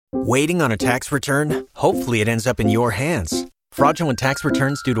Waiting on a tax return? Hopefully it ends up in your hands. Fraudulent tax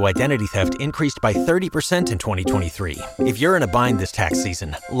returns due to identity theft increased by 30% in 2023. If you're in a bind this tax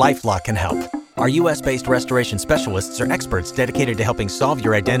season, LifeLock can help. Our U.S.-based restoration specialists are experts dedicated to helping solve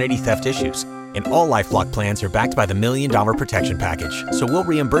your identity theft issues. And all LifeLock plans are backed by the $1 Million Protection Package. So we'll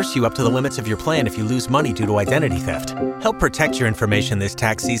reimburse you up to the limits of your plan if you lose money due to identity theft. Help protect your information this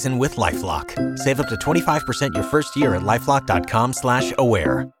tax season with LifeLock. Save up to 25% your first year at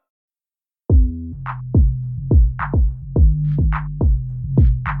LifeLock.com/aware.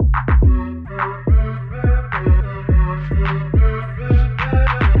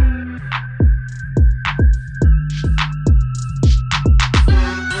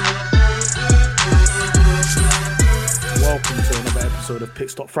 Welcome to another episode of Pit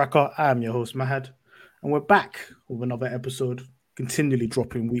Stop Fracker. I'm your host Mahad, and we're back with another episode, continually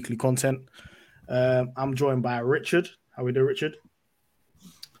dropping weekly content. I'm joined by Richard. How we doing, Richard?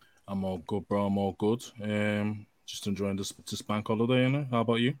 I'm all good, bro. I'm all good. Just enjoying this bank holiday, you know. How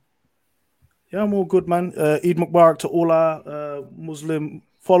about you? Yeah, I'm all good, man. Eid Mubarak to all our Muslim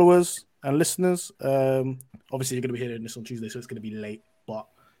followers and listeners. Obviously, you're going to be hearing this on Tuesday, so it's going to be late, but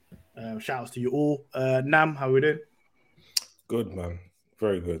shout outs to you all. Nam, how we doing? Good, man.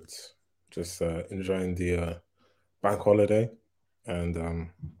 Very good. Just enjoying the bank holiday. And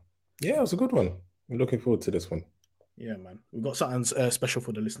yeah, it was a good one. I'm looking forward to this one. Yeah, man. We've got something special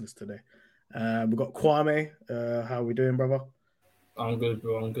for the listeners today. We've got Kwame. How we doing, brother? I'm good,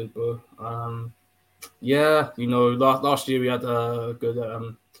 bro. Yeah, you know, last year we had a good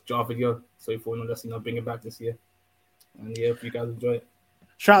jar video, so we thought let's bring it back this year. And yeah, if you guys enjoy it.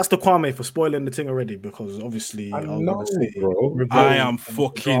 Shouts to Kwame for spoiling the thing already, because obviously I know, bro. I am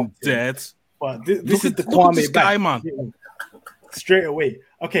fucking dead. But this is the Kwame this guy, man. Straight away.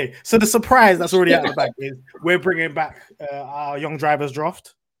 Okay, so the surprise that's already out of the bag is we're bringing back our Young Drivers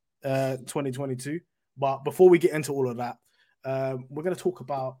Draft 2022. But before we get into all of that, we're going to talk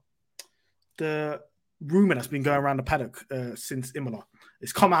about the rumor that's been going around the paddock since Imola.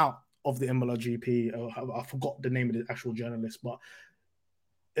 It's come out of the Imola GP. I forgot the name of the actual journalist, but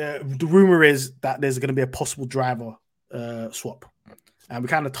the rumor is that there's going to be a possible driver swap. And we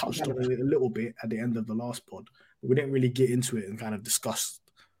kind of touched on it a little bit at the end of the last pod. But we didn't really get into it and kind of discuss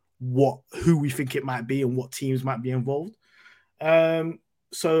who we think it might be and what teams might be involved.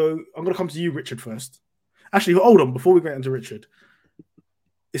 So I'm going to come to you, Richard, first. Actually, hold on. Before we get into Richard,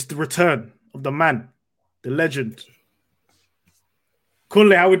 it's the return of the man, the legend.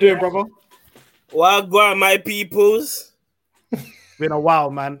 Kunle, how we doing, brother? Wagwan, my peoples. Been a while,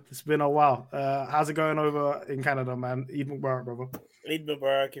 man. It's been a while. How's it going over in Canada, man? Eid Mubarak, brother. Eid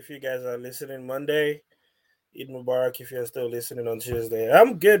Mubarak if you guys are listening Monday. Eid Mubarak if you're still listening on Tuesday.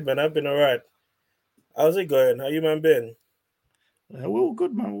 I'm good, man. I've been all right. How's it going? How you, man, been? We're all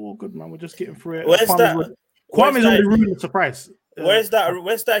good, man. We're just getting through it. Kwame's already ruined the surprise. Where's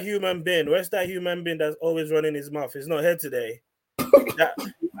that human being? Where's that human being that's always running his mouth? He's not here today.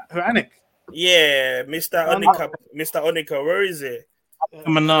 Anik. Yeah, Mr. Onika. Mr. Onika, where is it?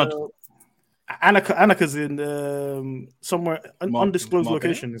 Annika's in somewhere undisclosed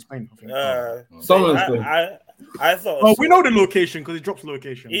location in Spain. I think. I thought. Oh, we know the location because he drops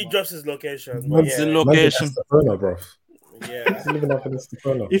location. He drops his location. What's the location? Bro. Yeah, he's living up in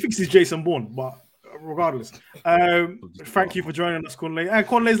the he thinks he's Jason Bourne, but regardless, thank you for joining us, Conley. And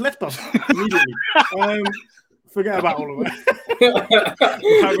Conley's left us immediately. Forget about all of that.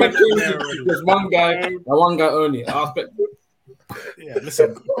 There's one guy only. Yeah,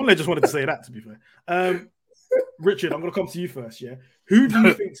 listen, Conley just wanted to say that, to be fair. Richard, I'm going to come to you first, yeah? Who do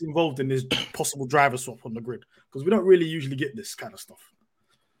you think is involved in this possible driver swap on the grid? Because we don't really usually get this kind of stuff.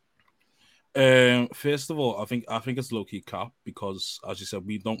 First of all, I think it's low-key cap because, as you said,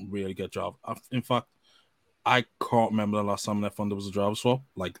 we don't really get driver. In fact, I can't remember the last time in F1 there was a driver swap,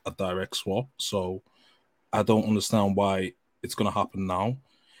 like a direct swap. So I don't understand why it's going to happen now.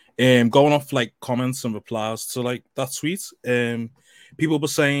 Going off like comments and replies to like that tweet, people were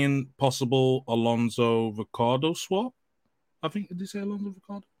saying possible Alonso Ricciardo swap. I think, did they say Alonso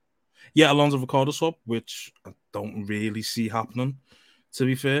Ricciardo? Yeah, Alonso Ricciardo swap, which I don't really see happening, to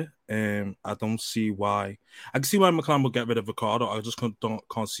be fair. I don't see why. I can see why McLaren would get rid of Ricciardo. I just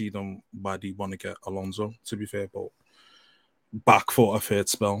can't see them why they want to get Alonso, to be fair, but back for a third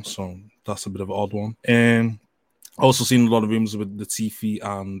spell, so that's a bit of an odd one. Also seen a lot of rumors with the Latifi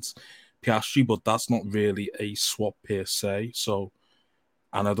and Piastri, but that's not really a swap per se. So,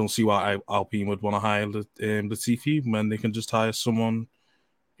 and I don't see why Alpine would want to hire the Latifi when they can just hire someone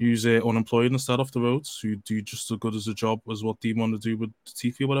who's unemployed instead off the roads, who do just as good as a job as what they want to do with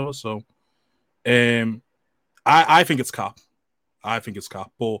Latifi or whatever. So, I think it's cap. I think it's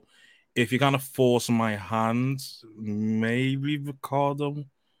Cap. But if you kind of force my hand, maybe Ricardo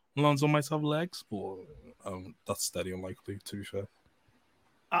Alonso might have legs, but that's steady unlikely, to be fair.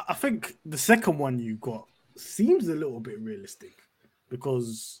 I think the second one you got seems a little bit realistic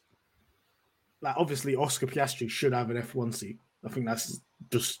because, like, obviously Oscar Piastri should have an F1 seat. I think that's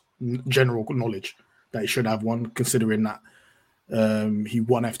just general knowledge that he should have one, considering that he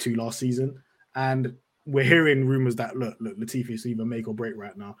won F2 last season. And we're hearing rumors that look, Latifi is either make or break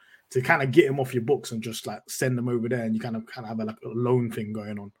right now to kind of get him off your books and just like send them over there, and you kind of have a loan thing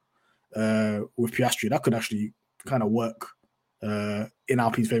going on with Piastri. That could actually kind of work in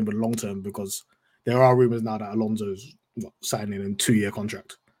Alpine's favor long term, because there are rumors now that Alonso's signing a 2-year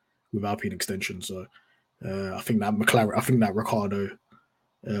contract with Alpine extension. So I think that Ricardo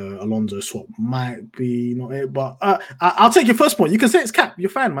Alonso swap might be not it. But I'll take your first point. You can say it's Cap.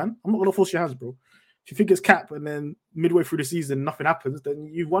 You're a fan, man. I'm not gonna force your hands, bro. If you think it's Cap and then midway through the season nothing happens, then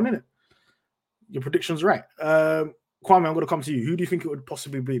you've won, innit? Your prediction's right. Kwame, I'm going to come to you. Who do you think it would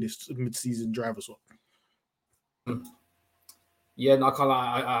possibly be this mid-season driver swap? Yeah, no,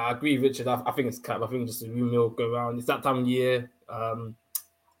 I agree, Richard. I think it's Cap. I think just a rumor will go around. It's that time of year.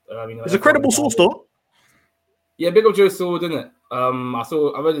 It's a credible source, though. Yeah, big up Joe Sword, isn't it? I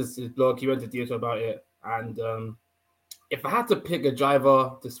read his blog. He went to detail about it, and if I had to pick a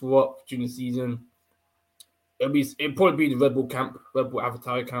driver to swap during the season, it'd probably be the Red Bull camp, Red Bull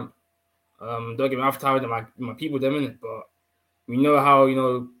AlphaTauri camp. Don't get me AlphaTauri, my people them in it, but we know how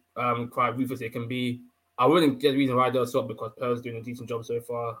quite ruthless it can be. I wouldn't get the reason why they'll swap, because Perez is doing a decent job so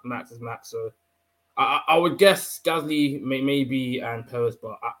far. Max is Max, so I would guess Gasly maybe and Perez,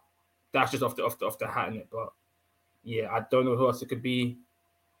 but that's just off the hat in it. But yeah, I don't know who else it could be.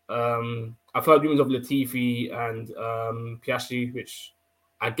 I've heard rumors of Latifi and Piastri, which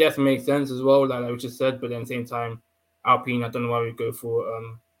I guess makes sense as well, like I just said. But then at the same time, Alpine, I don't know why we go for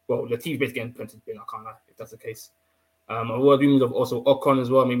Latifi basically getting printed bin. I can't lie if that's the case. I've heard rumors of also Ocon as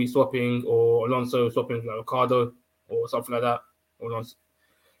well, maybe swapping, or Alonso swapping with Ricardo or something like that. Alonso,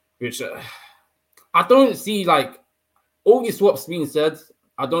 which I don't see, like, all these swaps being said,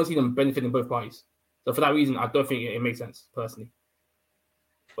 I don't see them benefiting both parties. So for that reason, I don't think it makes sense personally.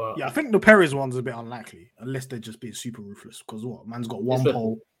 But yeah, I think the Perez one's a bit unlikely, unless they're just being super ruthless. Because man's got one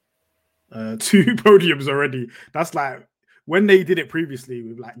pole, 2 podiums already. That's like when they did it previously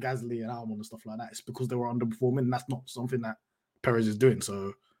with like Gasly and Albon and stuff like that. It's because they were underperforming. And that's not something that Perez is doing.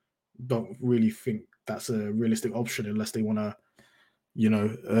 So don't really think that's a realistic option unless they want to,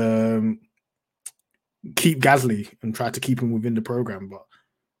 keep Gasly and try to keep him within the program. But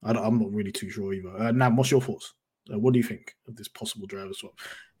I'm not really too sure either. Nam, what's your thoughts? What do you think of this possible driver swap?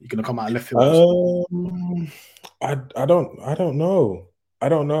 You're gonna come out of left field? I don't know. I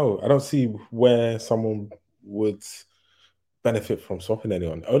don't see where someone would benefit from swapping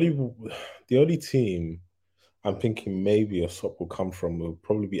anyone. The only team I'm thinking maybe a swap will come from will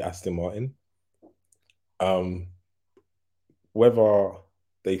probably be Aston Martin. Whether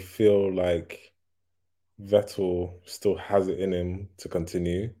they feel like Vettel still has it in him to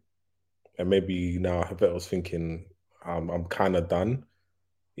continue, and maybe now Vettel's thinking, I'm kind of done.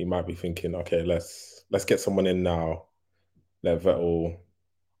 He might be thinking, okay, let's get someone in now. Let Vettel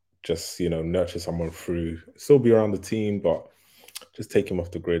just nurture someone through, still be around the team, but just take him off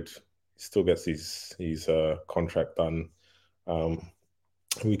the grid. He still gets his contract done.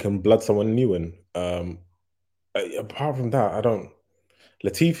 We can blood someone new in. Apart from that, I don't.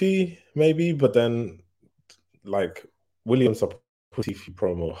 Latifi maybe, but then like Williams are Latifi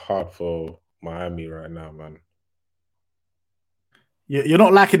promo hard for Miami right now, man. You're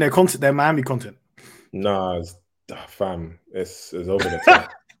not liking their content, their Miami content. Nah, fam, it's over the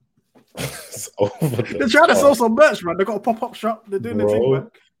top. It's over the They're trying to sell some merch, man. They got a pop-up shop. They're doing the thing, man.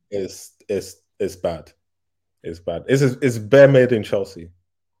 It's bad. It's bad. It's bare made in Chelsea.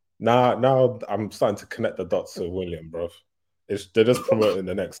 Now I'm starting to connect the dots to William, bro. They're just promoting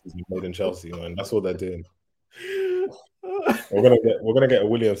the next season made in Chelsea, man. That's all they're doing. We're gonna get a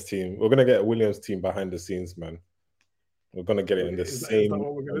Williams team. We're gonna get a Williams team behind the scenes, man. We're gonna get it in the same.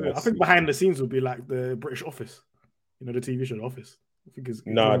 I think behind the scenes would be like the British Office, the TV show Office. I think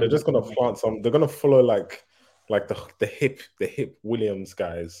they're just gonna plant some. They're gonna follow like the hip Williams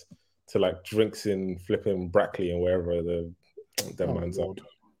guys to like drinks in flipping Brackley and wherever the man's out.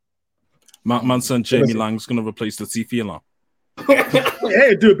 Man said Jamie Lang's gonna replace the TV now.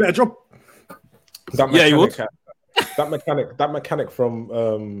 Yeah, do a better job. He would. That mechanic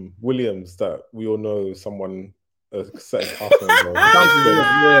from Williams that we all know someone set his half.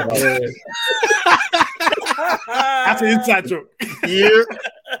 That's an inside joke.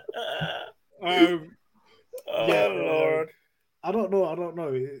 Lord. I don't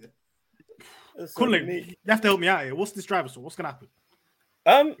know. It's so Colin, unique. you have to help me out here. What's this driver swap? What's gonna happen?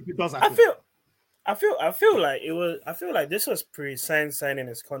 If it does I happen. feel like it was. I feel like this was signing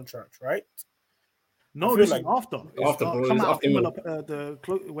his contract, right? No, feel this like- is after. After, bro, come it's out of after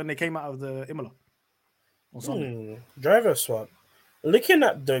Imola, when they came out of the Imola on Sunday. Driver swap. Looking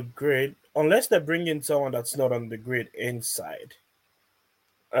at the grid, unless they're bringing someone that's not on the grid inside,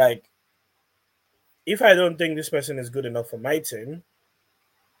 like if I don't think this person is good enough for my team,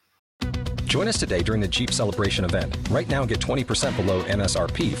 Join us today during the Jeep Celebration event. Right now, get 20% below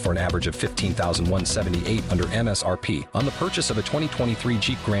MSRP for an average of $15,178 under MSRP on the purchase of a 2023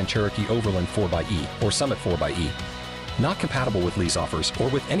 Jeep Grand Cherokee Overland 4xE or Summit 4xE. Not compatible with lease offers or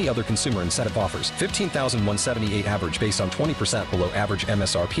with any other consumer incentive offers. $15,178 average based on 20% below average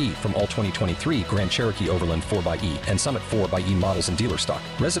MSRP from all 2023 Grand Cherokee Overland 4xE and Summit 4xE models in dealer stock.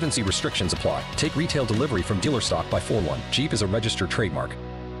 Residency restrictions apply. Take retail delivery from dealer stock by 4/1. Jeep is a registered trademark.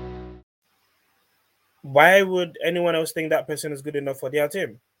 why would anyone else think that person is good enough for their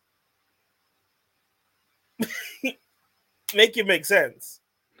team? Make it make sense.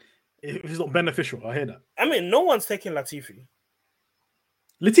 If it's not beneficial, I hear that. I mean, no one's taking Latifi.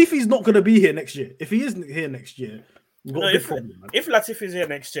 Latifi's not going to be here next year. If he isn't here next year, we've got a big problem, man. If Latifi is here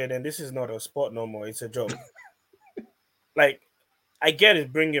next year, then this is not a sport no more. It's a job. Like, I get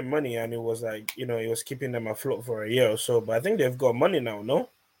it bringing money, and it was like, it was keeping them afloat for a year or so. But I think they've got money now, no?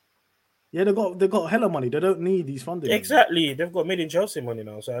 Yeah, they got hella money. They don't need these funding. Exactly. They've got made in Chelsea money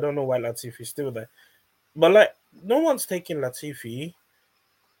now, so I don't know why Latifi's still there. But like, no one's taking Latifi.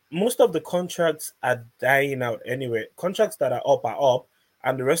 Most of the contracts are dying out anyway. Contracts that are up,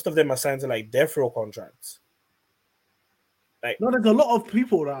 and the rest of them are signed to like death row contracts. Like, No, there's a lot of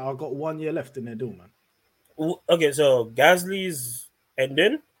people that have got 1 year left in their deal, man. okay, so Gasly's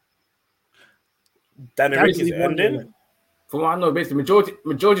ending. Danny Rick is Gasly 1 year ending. left. From what I know, basically,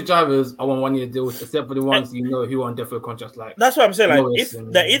 majority drivers are on 1 year deals, except for the ones who are on death row contracts. Like That's what I'm saying. Like, Norris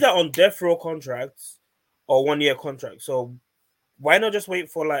if they're either on death row contracts or 1 year contracts, so why not just wait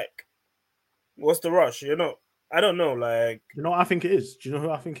for like, what's the rush? I don't know. Like, You know what I think it is? Do you know who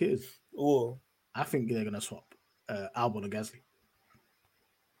I think it is? oh, I think they're gonna swap Albon and Gasly.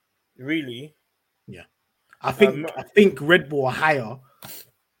 really? Yeah, I think Red Bull are higher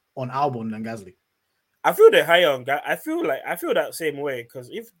on Albon than Gasly. I feel they're higher on. I feel that same way because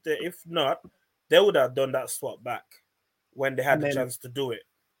if not, they would have done that swap back when they had the chance to do it.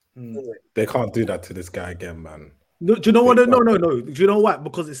 They can't do that to this guy again, man. No, do you know what? No. Do you know what?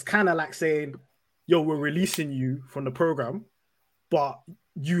 Because it's kind of like saying, "Yo, we're releasing you from the program, but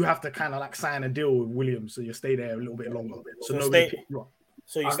you have to kind of like sign a deal with Williams, so you stay there a little bit longer." So nobody pick you up.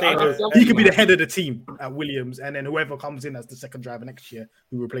 So you stay. He could be the head of the team at Williams, and then whoever comes in as the second driver next year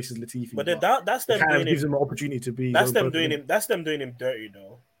who replaces Latifi. But that's them kind of doing gives him. him an opportunity to be. That's them doing him. That's them doing him dirty,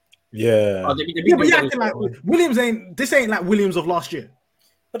 though. Yeah. Oh, But you acting like Williams ain't. This ain't like Williams of last year.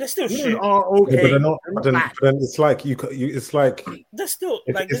 But they're still Williams shit. are okay. Yeah, but they're not. They're But not then, bad. but then it's like it's like They're still It's-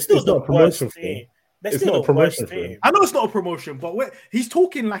 like they're it's- still it's the not a promotion worst for him. team. They're It's still not a the worst promotion for him. team. I know it's not a promotion, but he's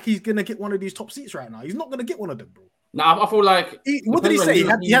talking like he's gonna get one of these top seats right now. He's not gonna get one of them, bro. Nah, I feel like What did he say?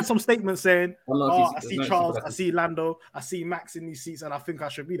 depends on He had some statements saying, not I seats, see not Charles, seats. I see Lando, I see Max in these seats, and I think I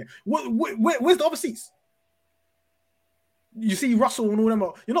should be there." Where's the other seats? You see Russell and all them.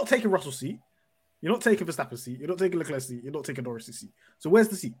 You're not taking Russell's seat. You're not taking Verstappen's seat. You're not taking Leclerc's seat. You're not taking Norris's seat. So where's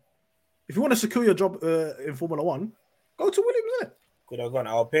the seat? If you want to secure your job in Formula One, go to Williams, innit? Could have gone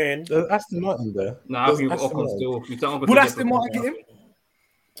Alpine. There's Aston Martin there. Nah, I There's think Aston Ocon Martin. still. You don't Would Aston Martin get him?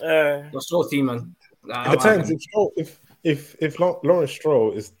 The Stroll team, man. It depends. If Lawrence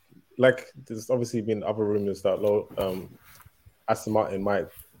Stroll is like, there's obviously been other rumors that Aston Martin might.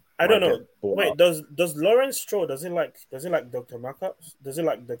 I don't know. get bought Wait, out. does Lawrence Stroll does he like Dr. Markups? Does he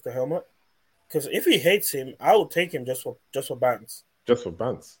like Dr. Helmut? Because if he hates him, I would take him just for bands. Just for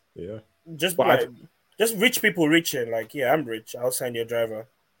bands, yeah. Just But just rich people reaching. Like, yeah, I'm rich. I'll sign your driver.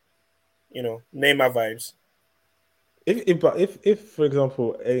 Neymar vibes. If for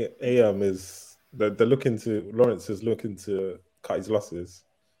example, AM is they're looking to Lawrence is looking to cut his losses,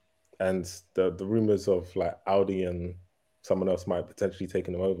 and the rumors of like Audi and someone else might potentially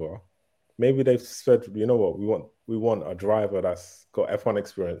taking him over. Maybe they've said, you know what, we want a driver that's got F1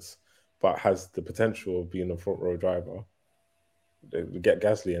 experience but has the potential of being a front row driver. They get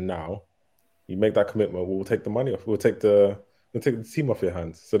Gasly, and now you make that commitment. We'll take the money off. We'll take the team off your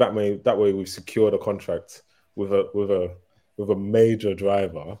hands. So that way we've secured a contract with a major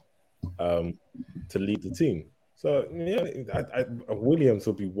driver to lead the team. So yeah, Williams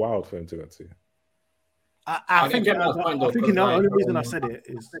would be wild for him to go to. I think the only reason I said it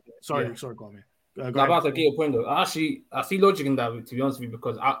is sorry, go on, man. Go No, ahead. about to get your point though. I see logic in that, to be honest with you,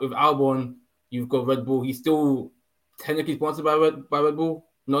 because with Albon, you've got Red Bull. He's still technically sponsored by Red Bull,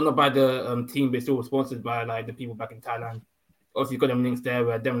 not by the team, but still sponsored by like the people back in Thailand. Obviously, you've got them links there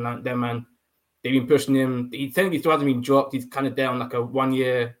where them man, they've been pushing him. He technically still hasn't been dropped. He's kind of there on like a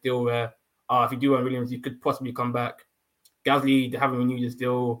 1-year deal where, if you do want Williams, you could possibly come back. Gasly, they haven't renewed his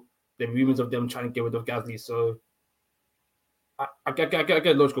deal. The rumors of them trying to get rid of Gasly, so I get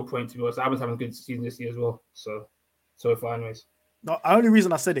a logical point, to be honest. Albon's having a good season this year as well. So far, anyways. The only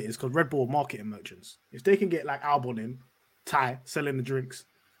reason I said it is because Red Bull are marketing merchants. If they can get like Albon in, Thai selling the drinks,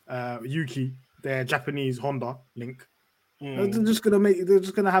 Yuki, their Japanese Honda link, they're just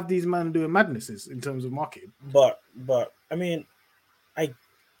gonna have these men doing madnesses in terms of marketing. But I mean, I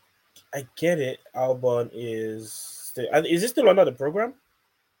get it. Albon is he still under the program?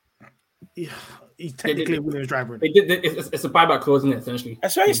 Yeah, he's technically a Williams driver. It's a buyback clause, isn't it? Essentially, I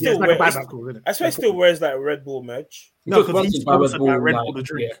swear he still like a buyback clause, isn't it? I swear he still wears that Red Bull merch. No, because he's sponsored by Red Bull the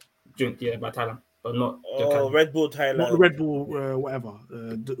drink. Yeah, by Thailand, but not. Red Bull Thailand, not the Red Bull whatever.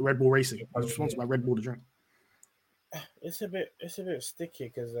 The Red Bull Racing. He's sponsored by Red Bull the drink. It's a bit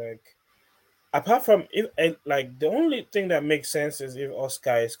sticky because like, apart from like the only thing that makes sense is if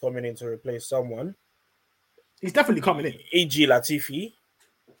Oscar is coming in to replace someone. He's definitely coming in. E.g. Latifi.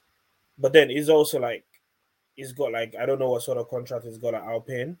 But then he's also like, he's got like, I don't know what sort of contract he's got at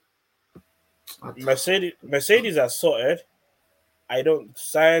Alpine. Mercedes are sorted.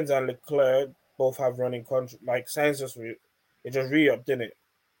 Sainz and Leclerc both have running contract. Like Sainz just re-upped, didn't it?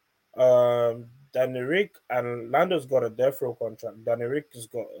 Danny Rick and Lando's got a death row contract. Danny Rick has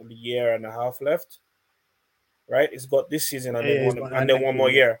got a year and a half left. Right? He's got this season and then one more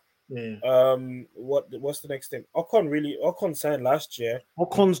year. Yeah. What's the next thing? Ocon signed last year.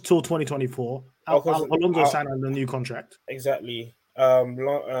 Ocon's till 2024. Alonso signed on the new contract. Exactly.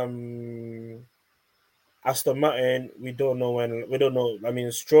 Aston Martin, we don't know when. We don't know. I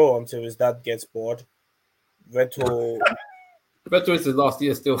mean, Stroll until his dad gets bored. Vettel is his last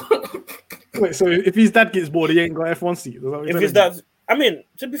year still. Wait, so if his dad gets bored, he ain't got F1 seat. If his dad, I mean,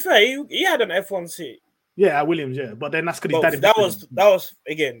 to be fair, he had an F1 seat. Yeah, at Williams, yeah, but then that's because his dad.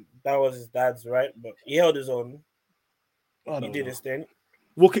 That was his dad's, right? But he held his own. He did his thing.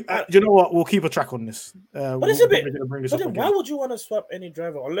 Do you know what? We'll keep a track on this. But it's a bit. But then why would you want to swap any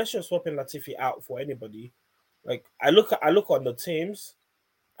driver unless you're swapping Latifi out for anybody? Like I look on the teams,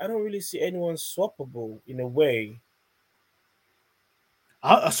 I don't really see anyone swappable in a way.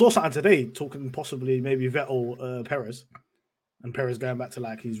 I saw something today talking possibly maybe Vettel, Perez, and Perez going back to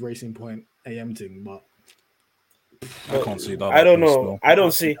like his Racing Point AM thing, but. I can't see that. I don't know. I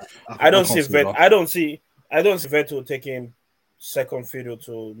don't see Vettel taking second fiddle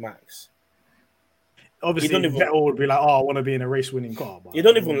to Max. Obviously, Vettel would be like, "Oh, I want to be in a race-winning car." But you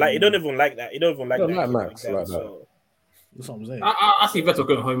don't even like that. You don't even like that. Max like that. So. That's what I'm saying. I see Vettel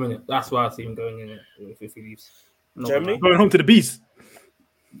going home in it. That's why I see him going in it if he leaves. Germany going home to the bees.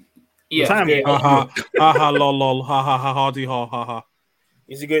 Yeah. Lol. Ha.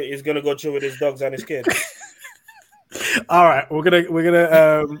 He's gonna go chill with his dogs and his kids. All right, we're gonna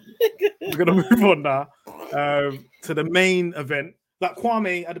move on now to the main event that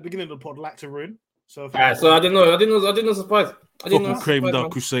Kwame at the beginning of the pod liked to ruin. So I didn't know. Surprise. I didn't know. Craving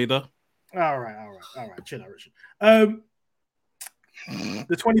that Crusader. All right. Chill out, Richard.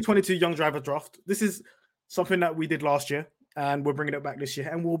 The 2022 Young Driver Draft. This is something that we did last year, and we're bringing it back this year,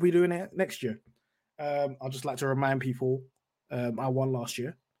 and we'll be doing it next year. I'd just like to remind people, I won last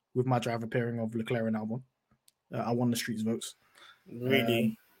year with my driver pairing of Leclerc and Albon. I won the streets votes.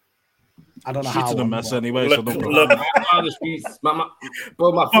 Really? I don't know Streets how. Streets a mess anyway. Look. The streets.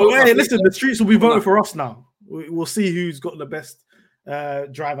 Listen, the streets will be voting for us now. We'll see who's got the best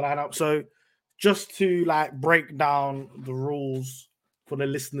driver lineup. So, just to like break down the rules for the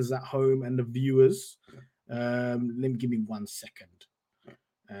listeners at home and the viewers, let me give me 1 second.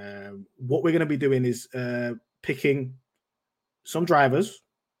 What we're going to be doing is picking some drivers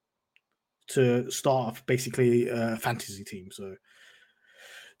to start off basically a fantasy team. So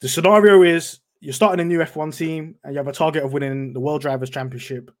the scenario is you're starting a new F1 team and you have a target of winning the World Drivers'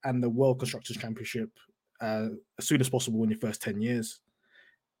 Championship and the World Constructors' Championship as soon as possible in your first 10 years.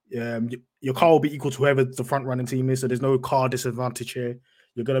 Your car will be equal to whoever the front running team is. So there's no car disadvantage here.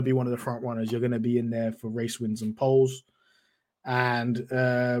 You're going to be one of the front runners. You're going to be in there for race wins and poles. And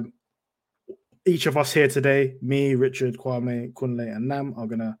each of us here today, me, Richard, Kwame, Kunle, and Nam, are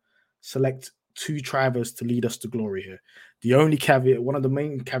going to select 2 drivers to lead us to glory here. The only caveat, one of the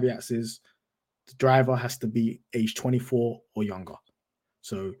main caveats is the driver has to be age 24 or younger.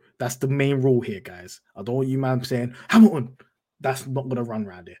 So that's the main rule here, guys. I don't want you man saying, Hamilton, that's not going to run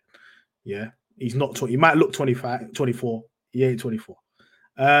around here. Yeah. He's not 20. He might look 25, 24. He ain't 24.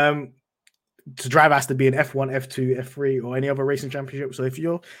 To drive has to be an F1, F2, F3, or any other racing championship. So if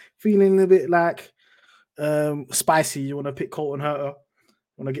you're feeling a bit like spicy, you want to pick Colton Herter,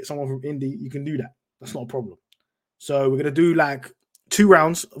 want to get someone from Indy, you can do that. That's not a problem. So we're gonna do like 2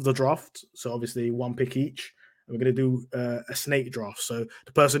 rounds of the draft. So obviously 1 pick each. And we're gonna do a snake draft. So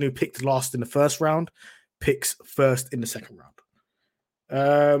the person who picked last in the first round picks first in the second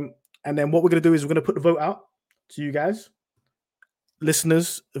round. And then what we're gonna do is we're gonna put the vote out to you guys,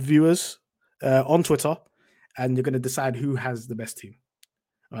 listeners, viewers, on Twitter, and you're going to decide who has the best team.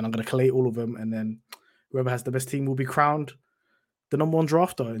 And I'm going to collate all of them, and then whoever has the best team will be crowned the number 1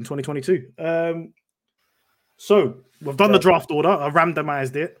 drafter in 2022. So we've done the draft order. I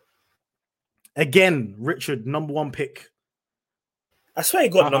randomized it. Again, Richard, number 1 pick. I swear he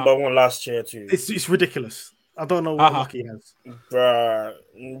got number 1 last year too. It's ridiculous. I don't know what luck he has. Bruh,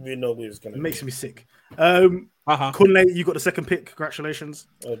 we know who he's going to It makes me sick. Kunle, you got the 2nd pick. Congratulations.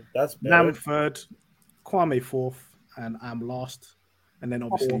 Oh, that's Nam 3rd, Kwame 4th, and I'm last. And then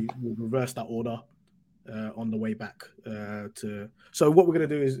obviously we'll reverse that order on the way back. So what we're going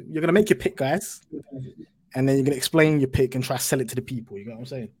to do is you're going to make your pick, guys, and then you're going to explain your pick and try to sell it to the people. You know what I'm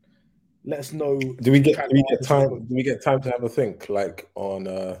saying? Let us know. Do we get time? Do we get time to have a think, like on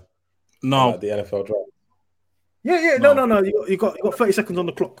the NFL draft? Yeah. No. You got 30 seconds on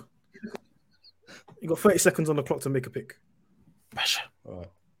the clock. You got 30 seconds on the clock to make a pick. Pressure.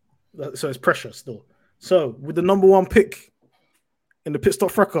 So it's pressure still. So with the number 1 pick in the Pit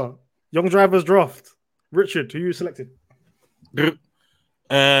Stop Frecker Young Drivers Draft, Richard, who you selected?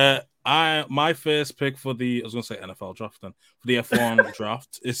 My first pick for the NFL draft then for the F1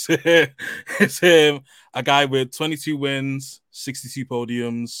 draft is a guy with 22 wins, 62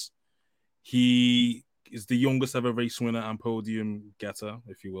 podiums. He is the youngest ever race winner and podium getter,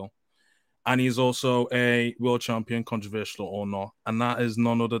 if you will. And he's also a world champion, controversial or not. And that is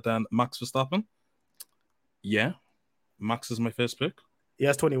none other than Max Verstappen. Yeah. Max is my first pick. He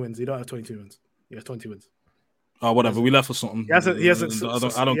has 20 wins. He don't have 22 wins. He has 20 wins. Oh, whatever. We left for something. He hasn't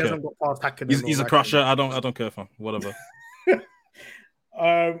I don't care. He's a crusher. I don't care for him. Whatever.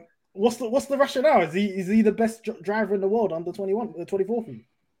 What's the rationale? Is he the best driver in the world under 24 for you?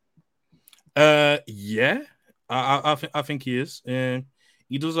 Yeah. I think he is.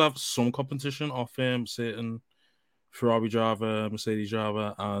 He does have some competition off certain Ferrari driver, Mercedes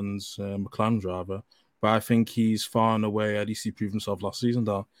driver, and McLaren driver. But I think he's far and away, at least he proved himself last season,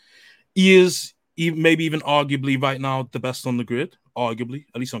 that he is maybe even arguably right now the best on the grid. Arguably,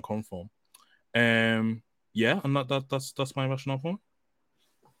 at least on conform. Yeah, and that's my rationale for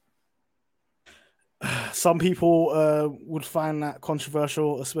it. Some people would find that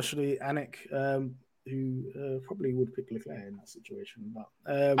controversial, especially Anik, who probably would pick Leclerc in that situation.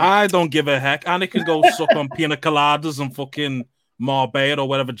 But I don't give a heck. Anik can go suck on pina coladas and fucking Marbella or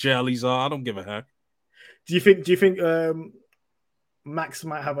whatever jellies are. I don't give a heck. Do you think Max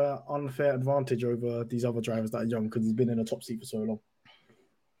might have an unfair advantage over these other drivers that are young because he's been in a top seat for so long?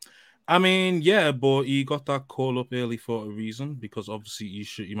 I mean, yeah, but he got that call up early for a reason, because obviously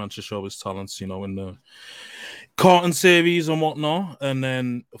he managed to show his talents, in the Carton series and whatnot, and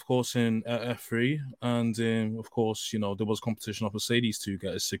then of course in F3, and of course there was competition of Mercedes to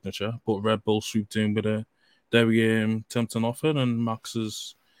get his signature, but Red Bull swooped in with a very tempting offer, and Max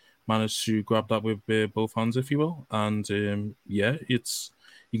has managed to grab that with both hands, if you will, and yeah, you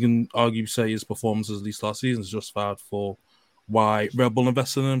can say his performances at least last season is justified for why Red Bull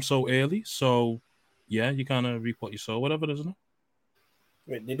invested in him so early. So, yeah, you kind of reap what you sow, whatever, isn't it?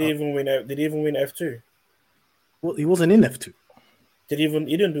 Wait, did he even win? Did he even win F2? Well, he wasn't in F2. He didn't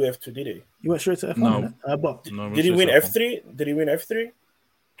do F2, did he? He went straight to F1. No. Did he win F3? Did he win F3?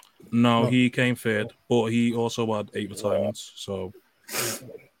 No, he came third, but he also had 8 retirements, so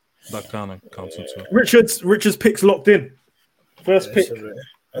that kind of counts into it. Richard's picks locked in. First pick,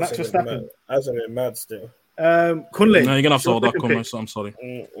 Max Verstappen. That's a bit mad still. Kunle. No, you're gonna have to hold that comment, so I'm sorry.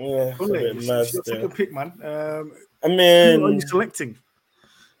 Yeah, Kunle, your second pick, man. I mean, who are you selecting?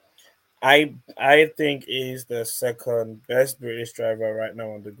 I think he's the second best British driver right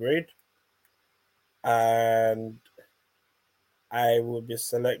now on the grid, and I will be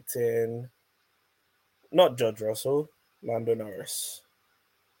selecting not George Russell, Lando Norris.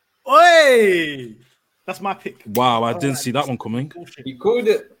 Oi! That's my pick. Wow, I didn't see that one coming. He called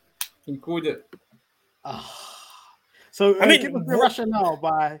it. So I mean, give us the rationale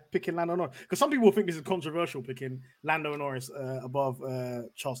by picking Lando Norris, because some people think this is controversial picking Lando Norris above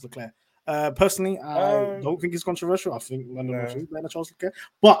Charles Leclerc. Personally, I don't think it's controversial. I think Lando Norris is better than Charles Leclerc.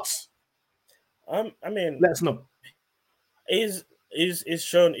 But I mean, let us know. He's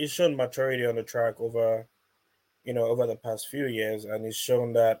shown maturity on the track over over the past few years, and he's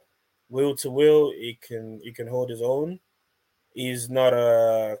shown that will to will he can hold his own. He's not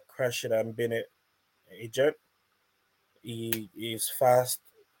a crash it and bin it agent. He's fast,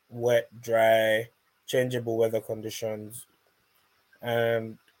 wet, dry, changeable weather conditions,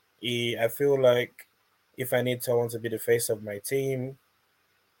 and I feel like if I need someone to be the face of my team,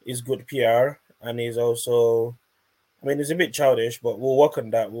 he's good PR, and he's also. I mean, he's a bit childish, but we'll work on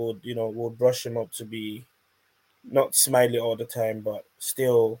that. We'll brush him up to be not smiley all the time, but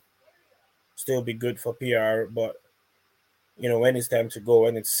still be good for PR. But when it's time to go,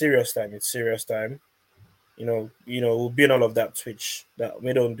 when it's serious time, it's serious time. We'll be in all of that twitch that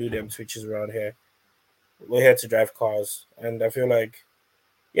we don't do them twitches around here. We're here to drive cars, and I feel like,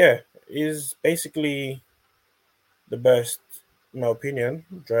 yeah, he's basically the best, in my opinion,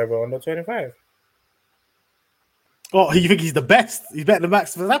 driver under 25. Oh, you think he's the best? He's better than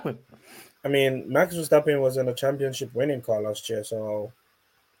Max Verstappen? I mean, Max Verstappen was in a championship winning car last year, so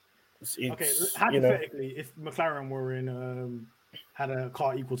okay. Hypothetically, if McLaren were in had a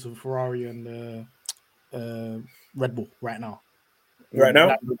car equal to Ferrari and Red Bull right now,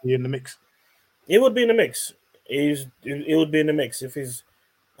 would be in the mix. It would be in the mix. It would be in the mix if he's.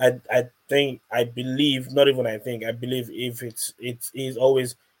 I believe, not even I think, I believe if he's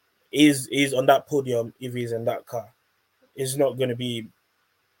always is on that podium if he's in that car. It's not going to be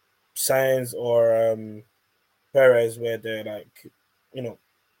Sainz or Perez where they're like,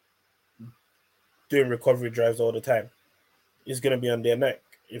 doing recovery drives all the time. It's going to be on their neck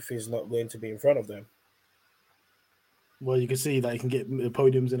if he's not going to be in front of them. Well, you can see that he can get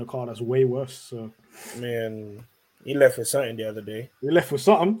podiums in a car that's way worse. So, man, he left with something the other day. He left with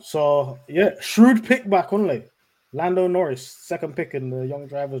something. So, yeah, shrewd pick back only. Lando Norris, second pick in the young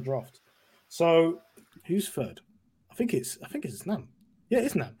drivers draft. So, who's third? I think it's Nam. Yeah,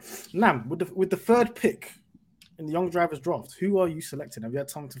 it's Nam. Nam, with the third pick in the young drivers draft, who are you selecting? Have you had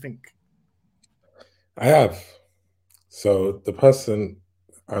time to think? I have. So the person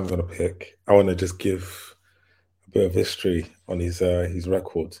I'm going to pick, I want to just give a bit of history on his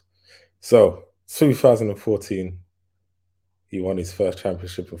record. So 2014, he won his first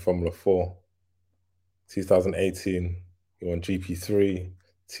championship in Formula 4. 2018, he won GP3.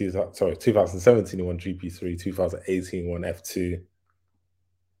 2017, he won GP3. 2018, he won F2.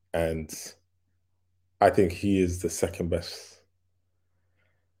 And I think he is the second best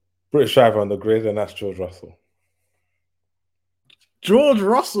British driver on the grid, and that's George Russell. George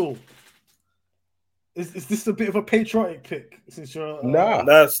Russell. Is this a bit of a patriotic pick? Since you're nah,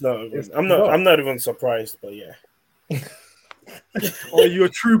 that's not. I'm not even surprised, but yeah. Or are you a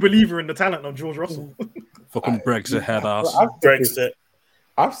true believer in the talent of George Russell? Fucking Brexit head ass. Brexit.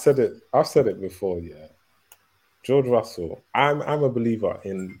 I've said it before, yeah. George Russell. I'm a believer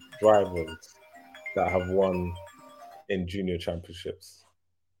in drivers that have won in junior championships.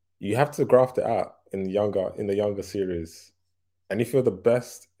 You have to graft it out in the younger series. And if you're the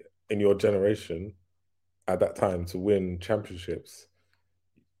best in your generation at that time to win championships,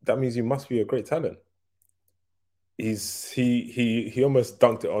 that means you must be a great talent. He almost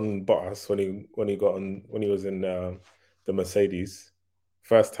dunked it on Bottas when he was in the Mercedes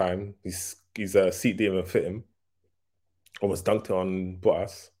first time. His seat didn't even fit him. Almost dunked it on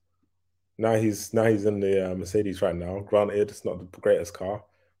Bottas. Now he's in the Mercedes right now. Granted, it's not the greatest car,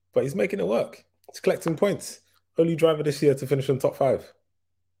 but he's making it work. He's collecting points. Only driver this year to finish in top 5.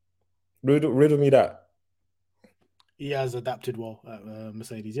 Riddle me that. He has adapted well at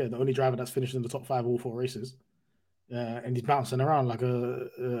Mercedes. Yeah, the only driver that's finished in the top 5 all 4 races. And he's bouncing around like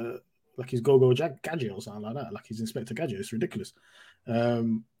he's Go-Go Gadget or something like that. Like he's Inspector Gadget. It's ridiculous.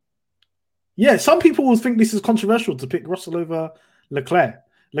 Yeah, some people will think this is controversial to pick Russell over Leclerc.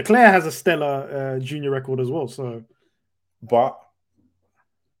 Leclerc has a stellar junior record as well. So, but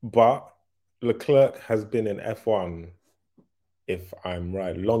Leclerc has been in F1, if I'm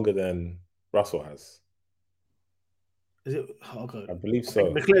right, longer than Russell has. Is it? Oh, okay. I believe so.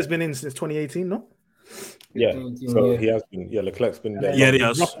 Leclerc's been in since 2018, no? Yeah. So he has been. Yeah, Leclerc's been there. Yeah, he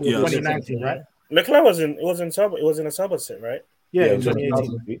has. 2019, right? Leclerc was in a Sauber set, right? Yeah, in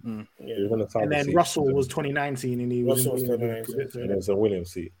 2018. And then Russell was 2019, and he was in 2019. And it was a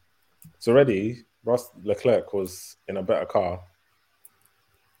Williams seat. So already, Leclerc was in a better car.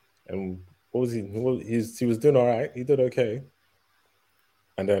 And what was he? He was doing all right. He did okay.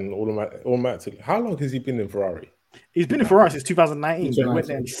 And then automatically, how long has he been in Ferrari? He's been in Ferrari since 2019. He went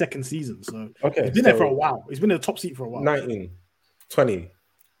there in his second season. So he's been there for a while. He's been in the top seat for a while. 19, 20,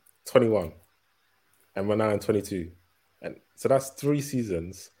 21. And we're now in 22. And so that's 3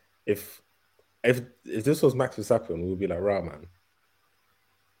 seasons. If this was Max Verstappen, we would be like, right, man,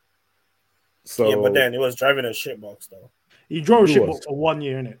 So Yeah, but then he was driving a shitbox though. He drove a Who shitbox was? for 1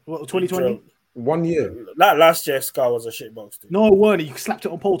 year, innit? What, He 2020? drove- 1 year. That last year's car was a shitbox, dude. No, it weren't. He slapped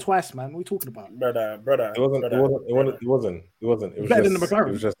it on pole twice, man. What are you talking about? Brother. It wasn't. It wasn't. It was Better just. than the McLaren.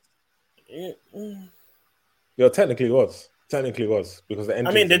 It was just. Yeah, mm. Yeah, technically it was. Technically it was because the I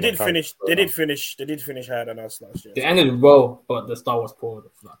engine. mean, they did finish. They did finish higher than us last year. They ended well, but the start was poor.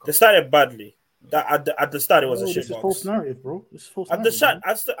 They started badly. At the start, it was a This is false shitbox. narrative, bro. This is false At the narrative. start, at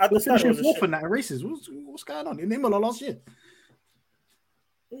the They're start, it finishing was a fourth shit. in that in races. What's going on in Imola last year?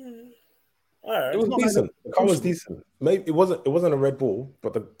 All right. It was not like decent. that. The car was decent. Maybe it wasn't a Red Bull,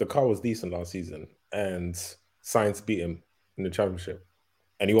 but the car was decent last season. And Sainz beat him in the championship.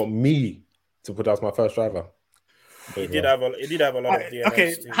 And he want me to put out my first driver. He did have a lot of DNS.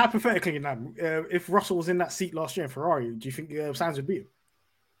 Okay, too. hypothetically, now, if Russell was in that seat last year in Ferrari, do you think Sainz would beat him?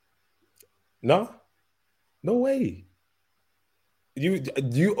 No, no way. Do you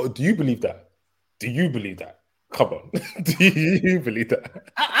believe that? Do you believe that? Come on, do you believe that?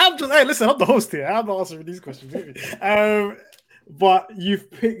 I'm just listen. I'm the host here. I'm not answering these questions. But you've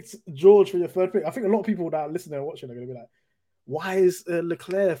picked George for your third pick. I think a lot of people that are listening and watching are going to be like, "Why is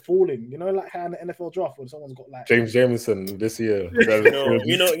Leclerc falling?" You know, like how in the NFL draft when someone's got like James Jameson this year. Man's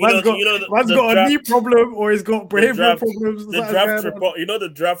got a knee problem or he's got behavioral problems. The draft report. You know, the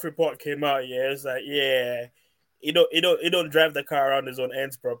draft report came out. Yeah, it's like he don't drive the car around his own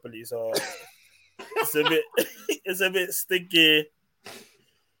ends properly. So it's a bit sticky.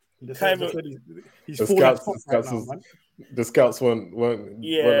 He's The scouts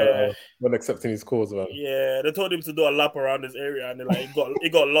weren't accepting his calls, man. Yeah, they told him to do a lap around his area, and he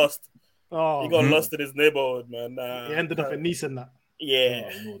got lost. Oh, he got lost in his neighborhood, man. He ended up in Nice and that.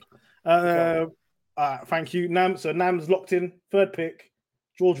 Yeah. Thank you, Nam. So Nam's locked in. Third pick,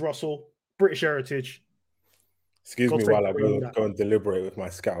 George Russell, British heritage. Excuse me while I go and deliberate with my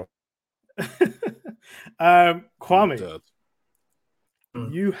scout. Kwame,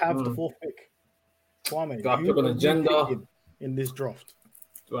 you have the fourth pick. Kwame, do I pick an agenda in this draft?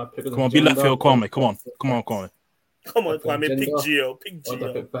 Do I pick an Come on, be agenda? left field, Kwame. Come on, Kwame. Come on, Kwame. Agenda. Pick Gio.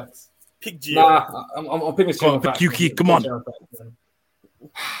 Pick Gio. Nah, I'm picking Come on, pick Yuki. Come on.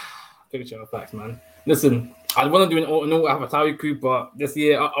 Pick a chair of facts, man. Listen, I want to do an all Avatar crew, but this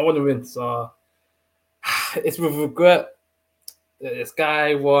year I want to win. So it's with regret. This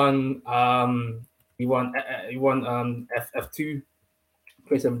guy won. He won F2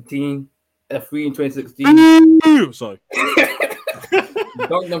 2017, F3 in 2016. Sorry.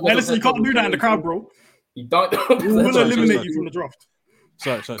 Listen, you can't do that in the crowd, bro. You don't. We're gonna eliminate you from the draft.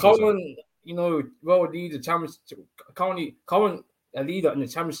 Sorry. Cohen, well lead the championship. Cohen a leader in the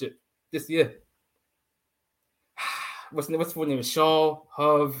championship this year. What's the name? Shaw,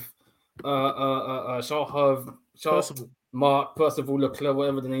 Hove, Mark, Percival, Leclerc,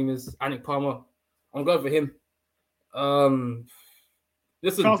 whatever the name is, Anik Palmer. I'm going for him.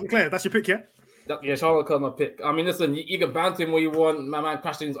 Listen, Charles Leclerc, that's your pick, yeah? Yeah, Charles Leclerc, my pick. I mean, listen, you can banter him where you want. My man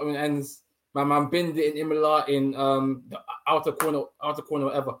crashed in his own ends. My man binned it in Imola in the outer corner,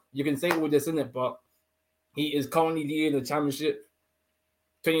 whatever. You can say all this in it, but he is currently leading the championship.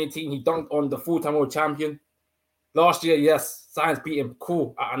 2018, he dunked on the full-time world champion. Last year, yes, Sainz beat him.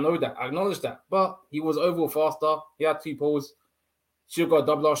 Cool, I know that. I acknowledge that. But he was overall faster. He had 2 poles. Should have got a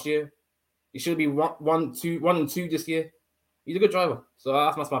dub last year. He should be 1 and 2 this year. He's a good driver. So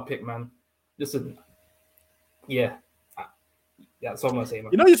that's my pick, man. Listen, yeah. That's all I'm going to say,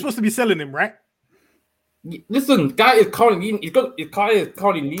 man. You know you're supposed to be selling him, right? Listen, guy is currently leading. His car is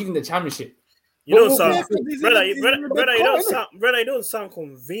currently leading the championship. You don't sound, brother. You don't sound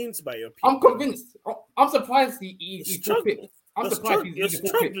convinced by your pick. I'm convinced. I'm surprised he's struggling. I'm surprised You're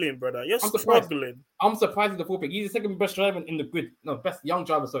struggling, brother. You're struggling. I'm surprised he's the 4th pick. He's the second best driver in the grid. No, best young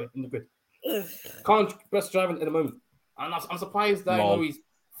driver, sorry, in the grid. Current best driver at the moment. And I'm surprised that he's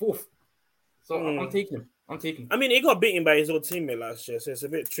 4th. So I'm taking him. I mean, he got beaten by his old teammate last year, so it's a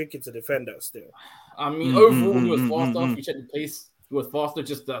bit tricky to defend that still. I mean, overall, he was faster. If you check the pace, he was faster.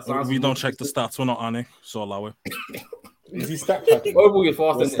 Just that. We don't check the stats. We're not on it, so allow it. Is he stat padding? Overall, you're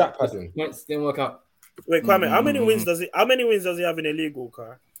faster. Stat padding. Points didn't work out. Wait, Kwame, how many wins does he have in a legal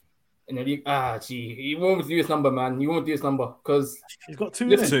car? In the league, he won't do his number, man. He won't do his number because he's got 2.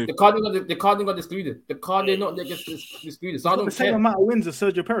 The card didn't got excluded. The card did not get excluded. So I don't the care. same amount of wins as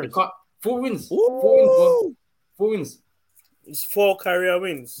Sergio Perez. 4 wins. 4 wins, bro. 4 wins. It's 4 career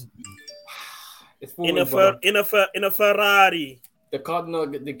wins. It's 4 wins, in a Ferrari. The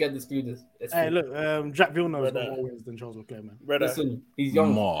card they get excluded. Hey, look, Jack Villeneuve has got more wins than Charles Leclerc, man. Brother. Listen, he's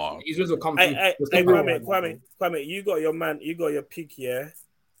young. He's just a company. Kwame, you got your man. You got your pick, yeah.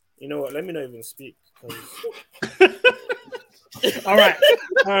 You know what? Let me not even speak. All right.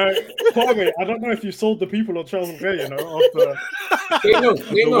 Kwame, I don't know if you sold the people on Charles Gray, you know, of the They know.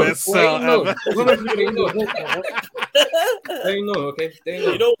 They know. worst sell They know. ever. I don't know if you're They gonna know. do the vote for it. They know. Okay. They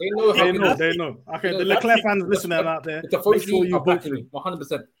know. You know- They know how They to know, do they it. know. Okay, You know, the that's Leclerc it. fans listening out there, The make first sure you are vote backing for me. it.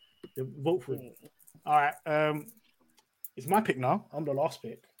 100%. Vote for it. All right. It's my pick now. I'm the last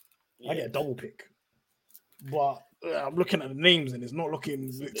pick. I get a double pick. But I'm looking at the names and it's not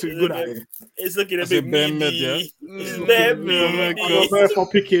looking too good out here. It's looking a That's bit a bare mid, meaty. yeah? It's Mm, bare oh my meaty. I don't know if I'm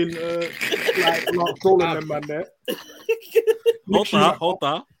picking like Lance Stroll and them man there. Mick Schumacher. Hold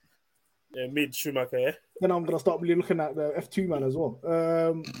that. Yeah, mid Schumacher. Yeah? Then I'm gonna start really looking at the F2 man as well.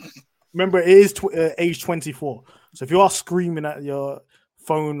 Remember, it is age 24. So if you are screaming at your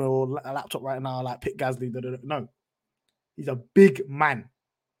phone or laptop right now, like pick Gasly, no, he's a big man.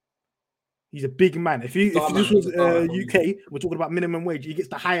 He's a big man. If this was UK, we're talking about minimum wage. He gets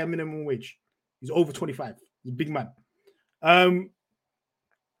the higher minimum wage. He's over 25. He's a big man. I'm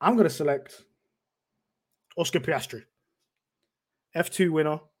gonna select Oscar Piastri, F2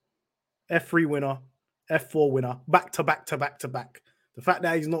 winner, F3 winner, F4 winner, back to back to back to back. The fact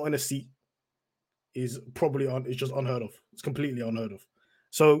that he's not in a seat is probably it's just unheard of. It's completely unheard of.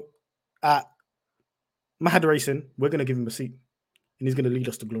 So at Mahad Racing, we're gonna give him a seat, and he's gonna lead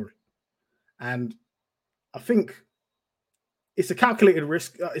us to glory. And I think it's a calculated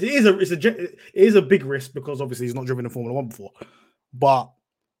risk. It is a big risk because obviously he's not driven in Formula One before. But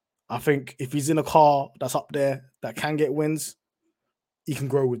I think if he's in a car that's up there that can get wins, he can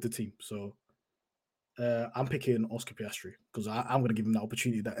grow with the team. So I'm picking Oscar Piastri because I'm going to give him that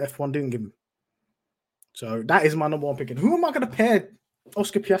opportunity that F1 didn't give him. So that is my number one pick. And who am I going to pair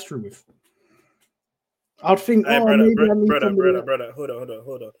Oscar Piastri with? I'd think, Hey, brother, brother, hold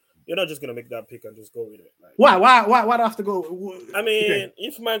on. You're not just gonna make that pick and just go with it. Like, why do I have to go? I mean,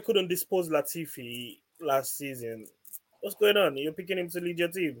 if man couldn't dispose Latifi last season, what's going on? You're picking him to lead your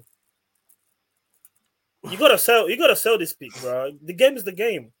team. You gotta sell this pick, bro. The game is the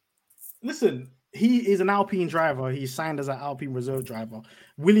game. Listen, he is an Alpine driver. He's signed as an Alpine reserve driver.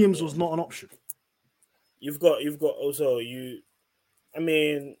 Williams was not an option. You've got also you. I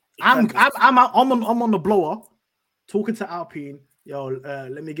mean, I'm on the blower, talking to Alpine. Yo,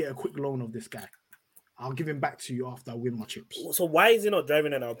 let me get a quick loan of this guy. I'll give him back to you after I win my chips. So why is he not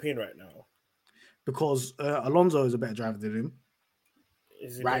driving an Alpine right now? Because Alonso is a better driver than him.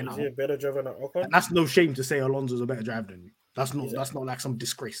 Is he a better driver than Ocon? And that's no shame to say Alonso's a better driver than you. That's not like some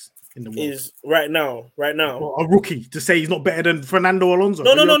disgrace in the world. Is right now. Or a rookie to say he's not better than Fernando Alonso.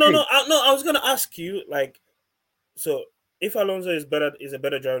 No. I was gonna ask you, like, so if Alonso is a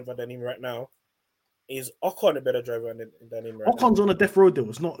better driver than him right now, is Ocon a better driver than him right now? Ocon's on a death road though.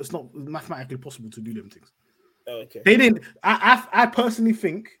 It's not mathematically possible to do them things. Okay. They didn't. I personally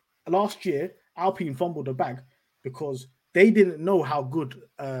think last year Alpine fumbled the bag because they didn't know how good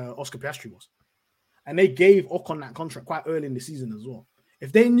Oscar Piastri was, and they gave Ocon that contract quite early in the season as well.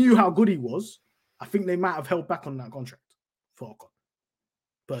 If they knew how good he was, I think they might have held back on that contract for Ocon,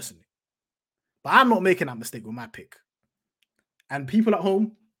 personally. But I'm not making that mistake with my pick. And people at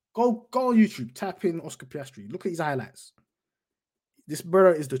home, go on YouTube, type in Oscar Piastri, look at his highlights. This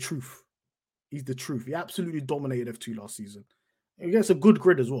brother is the truth. He's the truth. He absolutely dominated F2 last season. He gets a good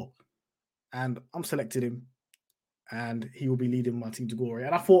grid as well. And I'm selecting him. And he will be leading my team to glory.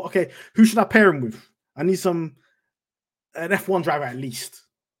 And I thought, okay, who should I pair him with? I need an F1 driver at least.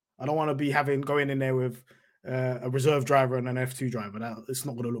 I don't want to be going in there with a reserve driver and an F2 driver. It's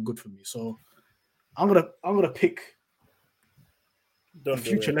not going to look good for me. So I'm gonna pick a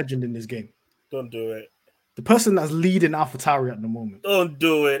future legend in this game. Don't do it. The person that's leading AlphaTauri at the moment. Don't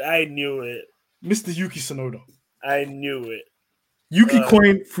do it. I knew it. Mr. Yuki Tsunoda. I knew it. Yuki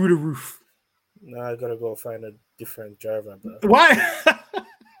coin through the roof. Now I gotta go find a different driver, bro. Why?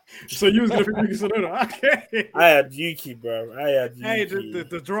 So you was gonna pick Yuki Tsunoda? Okay. I had Yuki, bro. Yuki. Hey,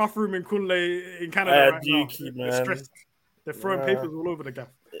 the draft room in Kunle in Canada. I had right Yuki, now. man. They're throwing papers all over the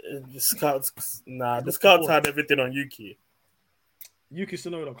gap. The scouts had everything on Yuki. Yuki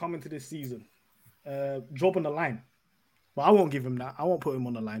Tsunoda coming to this season, job on the line, but I won't give him that. I won't put him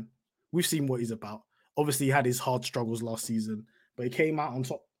on the line. We've seen what he's about. Obviously, he had his hard struggles last season, but he came out on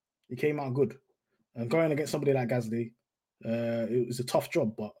top. He came out good. And going against somebody like Gasly, it was a tough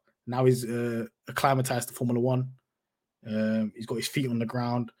job, but now he's acclimatized to Formula One. He's got his feet on the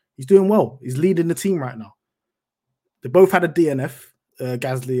ground. He's doing well. He's leading the team right now. They both had a DNF,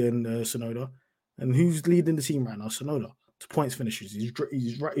 Gasly and Tsunoda. And who's leading the team right now? Tsunoda. To points finishes.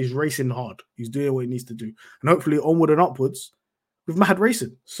 He's racing hard. He's doing what he needs to do. And hopefully onward and upwards with Mahad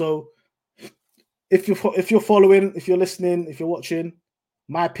Racing. So if you're following, if you're listening, if you're watching,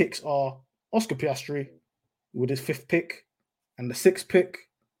 my picks are Oscar Piastri with his 5th pick, And the 6th pick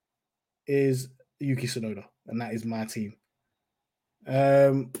is Yuki Tsunoda, and that is my team.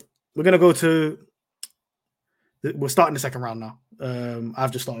 We're gonna go to. We're starting the second round now. I've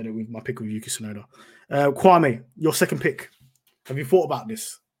just started it with my pick with Yuki Tsunoda. Kwame, your second pick. Have you thought about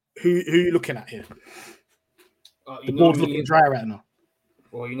this? Who are you looking at here? The board's looking dry right now.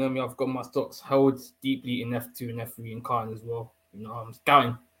 Well, you know me, I've got my stocks held deeply in F2 and F3 in Khan as well. You know, I'm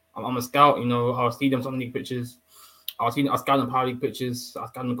scouting. I'm a scout. You know, I'll see them some league pitches. I'll scout the Power League pitches. I'll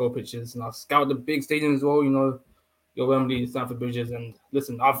scout the goal pitches, and I'll scout the big stadiums as well. You know, your Wembley, Stamford Bridges, and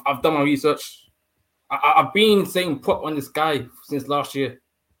listen, I've done my research. I've been saying put on this guy since last year.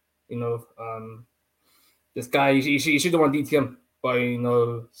 You know, this guy he should have won DTM, but you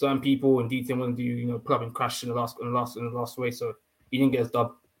know, certain people in DTM want to do, you know, put up and crash in the last race, so he didn't get his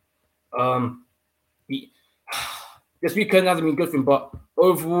dub. This weekend hasn't been good for him, but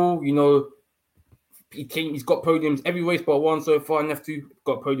overall, you know, he's got podiums every race but one so far in F2.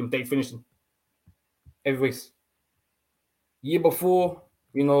 Got podium, they finishing every race. Year before,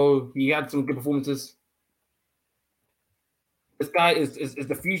 you know, he had some good performances. This guy is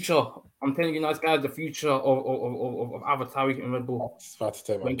the future. I'm telling you, this guy is the future of AvaTauri and Red Bull.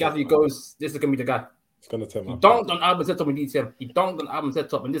 When Gasly goes, this is gonna be the guy. It's gonna take He dunked on Albon setup in DTM. He dunked on Albon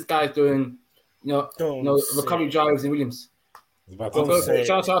setup, and this guy's doing, you know, recovery drives in Williams.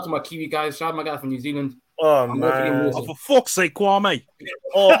 Shout out to my Kiwi guys. Shout out to my guy from New Zealand. Oh man! Oh, for fuck's sake, Kwame!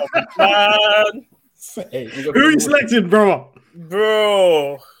 Oh man! Who you selected, bro?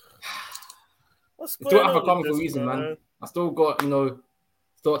 What's going on? Still have a comment for a reason, man. I still got, you know,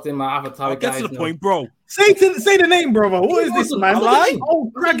 thoughts in my AvaTauri guys. Get to the point, bro. Say the name, brother. What is this, man?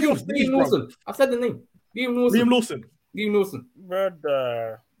 Oh, drag your stage, bro. I said the name. Liam Lawson.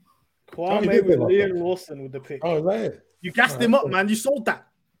 Brother. Kwame with Liam Lawson with the pick. Oh, right. You gassed him up, man. You sold that.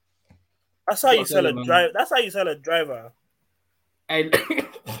 That's how you sell a driver. That's how you sell a driver. And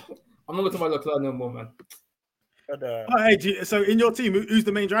I'm not going to talk about Leclerc no more, man. So in your team, who's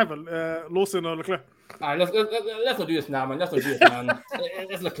the main driver? Lawson or Leclerc? All right, let's not do this now, man. Let's Leclerc.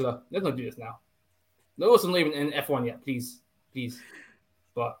 Let's not do this now. Lawson's not even in F1 yet, please.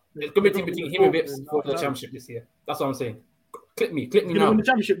 But it's going to be a team between him and Vips for the championship this year. That's what I'm saying. Clip me now. Win the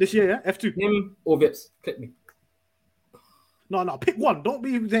championship this year, yeah? F2. Him or Vips. Clip me. No, pick one. Don't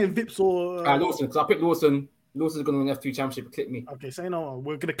be saying Vips or... Lawson, because I picked Lawson. Lawson's going to win F2 championship. Clip me. Okay, say no.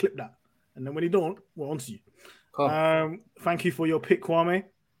 We're going to clip that. And then when you don't, we're on to you. Thank you for your pick, Kwame.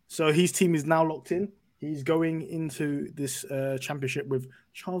 So his team is now locked in. He's going into this championship with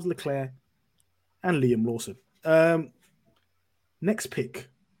Charles Leclerc and Liam Lawson. Next pick,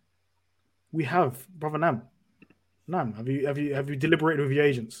 we have Brother Nam. Nam, have you deliberated with your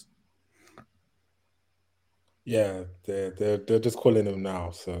agents? Yeah, they're just calling him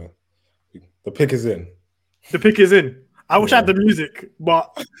now. So the pick is in. The pick is in. I wish I had the music,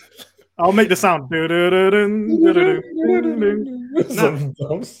 but I'll make the sound. Nam,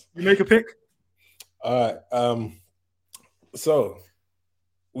 you make a pick. All right. So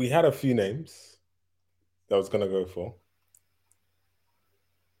we had a few names that I was gonna go for.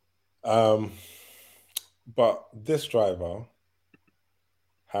 But this driver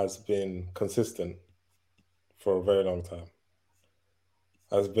has been consistent for a very long time.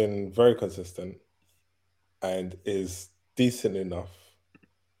 Has been very consistent and is decent enough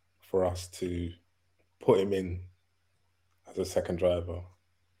for us to put him in as a second driver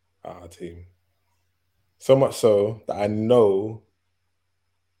at our team. So much so that I know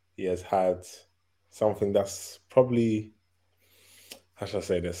he has had something that's probably, how should I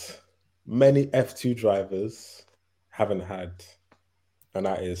say this? Many F2 drivers haven't had, and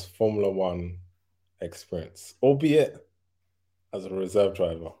that is Formula One experience, albeit as a reserve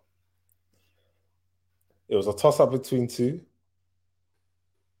driver. It was a toss-up between two,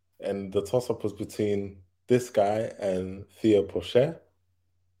 and the toss-up was between this guy and Theo Pourchaire,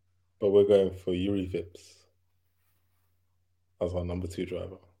 but we're going for Yuri Vips as our number 2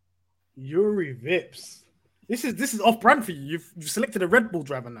 driver. Yuri Vips. This is off-brand for you. You've selected a Red Bull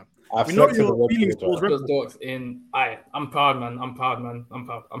driver now. I've we know selected your a Red feelings Bull towards driver. Red Bull. I'm proud, man. I'm proud.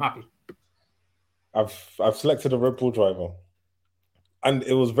 I'm happy. I've selected a Red Bull driver, and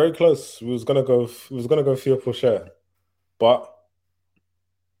it was very close. We was gonna go Theo Pourchaire, but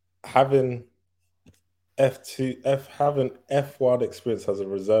having F1 experience as a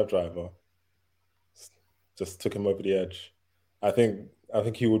reserve driver just took him over the edge. I think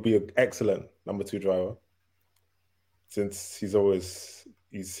he would be an excellent number 2 driver, since he's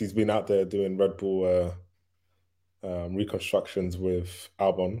been out there doing Red Bull reconstructions with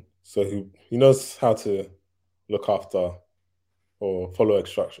Albon, so he knows how to look after or follow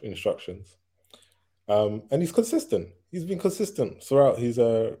instructions. And he's consistent. He's been consistent throughout his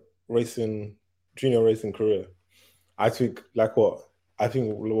junior racing career. I think, like what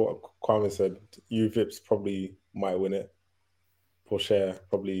Kwame said, Vips probably might win it. Porsche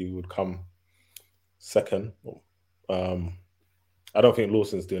probably would come second. I don't think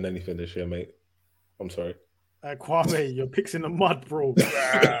Lawson's doing anything this year, mate. I'm sorry. Kwame, your picks in the mud, bro.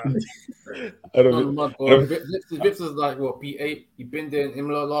 I don't think. Vips is like what, P8? He been there in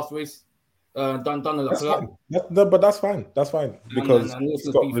Imola last race. Done in the club. But that's fine. That's fine because and he's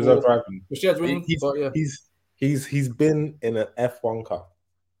got reserve driving. He's been in an F1 car.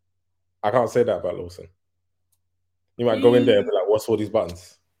 I can't say that about Lawson. You might go in there and be like, "What's all these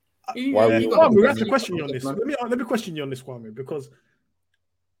buttons?" Kwame, we have to question you on this. Let me question you on this, Kwame, because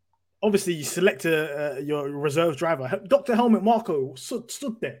obviously you select your reserve driver. Dr. Helmut Marko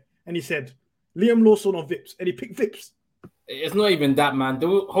stood there and he said, "Liam Lawson or Vips," and he picked Vips. It's not even that, man. The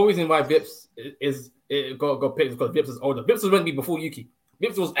whole reason why Vips got picked is because Vips is older. Vips was meant to be before Yuki.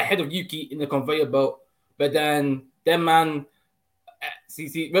 Vips was ahead of Yuki in the conveyor belt, but then man,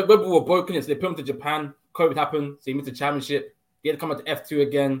 Red Bull were broken, so they put him to Japan. COVID happened, so he missed the championship. He had to come up to F2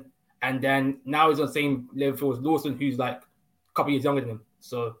 again, and then now he's on the same level as Lawson, who's like a couple years younger than him.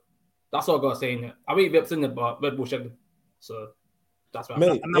 So that's all I got to say in it. I mean, Vips in it, but Red Bull checked him. So that's what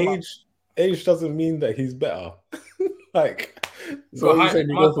age doesn't mean that he's better. Like, so my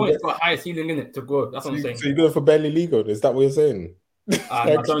point is got higher ceiling in it to grow. That's what I'm saying. So you're going for barely legal? Is that what you're saying?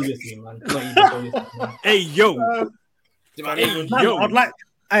 Don't listen, man. Don't listen, man. Hey, yo.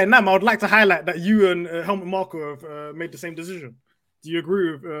 Nam, I would like to highlight that you and Helmut Marko have made the same decision. Do you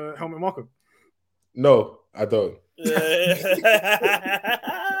agree with Helmut Marko? No, I don't.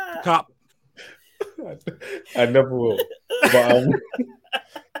 Cop. I never will. But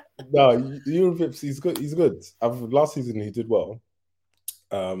no, Vips, he's good. He's good. Last season he did well.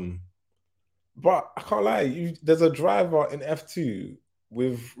 But I can't lie. There's a driver in F2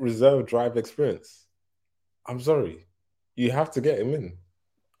 with reserve drive experience. I'm sorry, you have to get him in.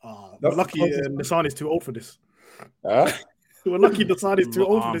 We're lucky Nissan is too old for this. Huh? We're lucky Nissan is too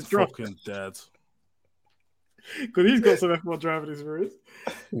old for this draft. Fucking dead. Because he's got some F1 driving experience.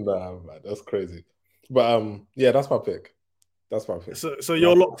 Nah, man, that's crazy. But yeah, that's my pick. That's my pick. So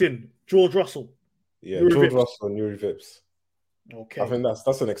you're locked in. George Russell. Yeah, George Russell and Yuri Vips. Okay. I think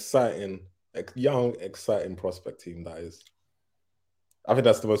that's an exciting, young, exciting prospect team. That is. I think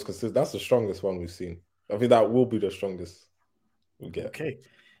that's the most consistent. That's the strongest one we've seen. I think that will be the strongest we get. Okay.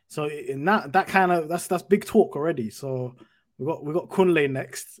 So in that kind of that's big talk already. So we got Kunle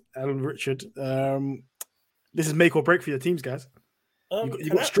next, Alan Richard. This is make or break for your teams, guys. You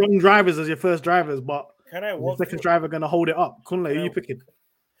got strong drivers as your first drivers, but the second driver going to hold it up. Kunle, who are you picking?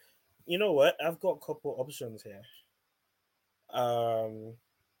 You know what? I've got a couple options here.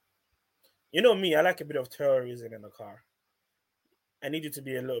 You know me, I like a bit of terrorism in the car. I need you to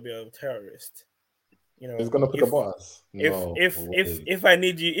be a little bit of a terrorist. You know, he's gonna pick a boss. If I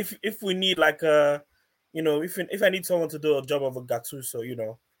need you, if we need like a, you know, if I need someone to do a job of a Gattuso, you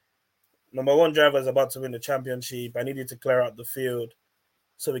know, number one driver is about to win the championship. I need you to clear out the field,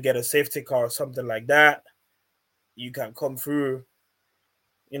 so we get a safety car or something like that. You can come through.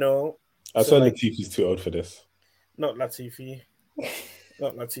 You know, I said Latifi's too old for this. Not Latifi.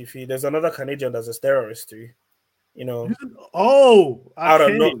 Not Latifi. There's another Canadian that's a terrorist too. You know. Oh,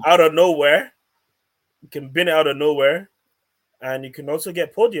 okay. out of nowhere. You can bin it out of nowhere, and you can also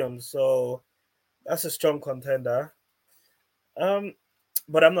get podiums. So that's a strong contender.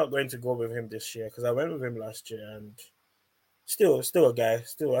 But I'm not going to go with him this year because I went with him last year, and still a guy.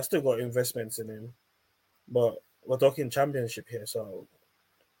 I still got investments in him, but we're talking championship here, so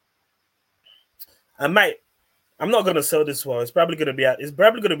I'm not gonna sell this one. It's probably gonna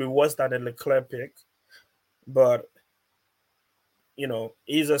be worse than the Leclerc pick, but you know,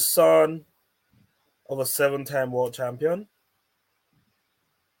 he's a son of a 7-time world champion.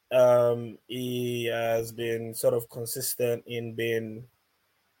 He has been sort of consistent in being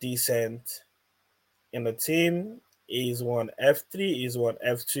decent in the team. He's won F3, he's won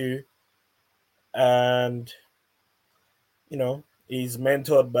F2, and you know, he's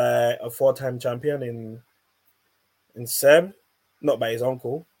mentored by a 4-time champion in Seb, not by his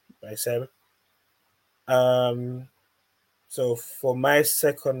uncle, by Seb. So for my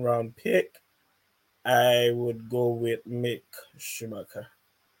second round pick, I would go with Mick Schumacher.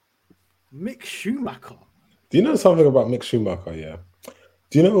 Mick Schumacher. Do you know something about Mick Schumacher? Yeah.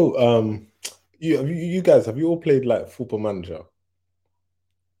 Do you know? You guys, have you all played like Football Manager?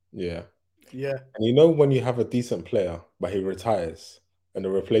 Yeah. Yeah. And you know when you have a decent player but he retires and they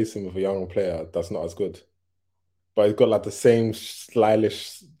replace him with a young player that's not as good. but he's got like the same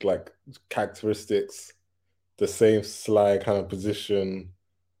stylish like characteristics, the same sly kind of position.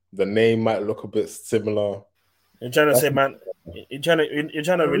 The name might look a bit similar. You're trying to say, man, you're trying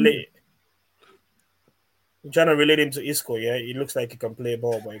to relate. You're trying to relate him to Isco, yeah? He looks like he can play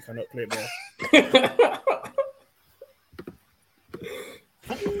ball, but he cannot play ball.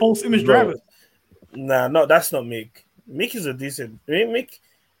 False image drivers. Nah, no, that's not Mick. Mick is a decent. Mick.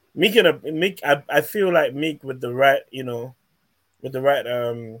 I feel like Mick with the right, with the right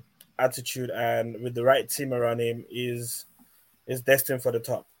attitude and with the right team around him is destined for the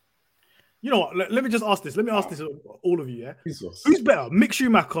top. You know what? Let me just ask this. Let me ask this to all of you. Yeah, Jesus. Who's better, Mick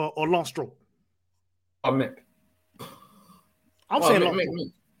Schumacher or Lance Stroll? Mick. I'm saying Lance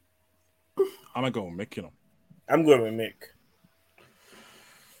Mick. Stroll. I'm gonna go with Mick. I'm going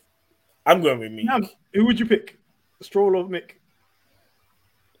with Mick. Now, who would you pick, Stroll or Mick?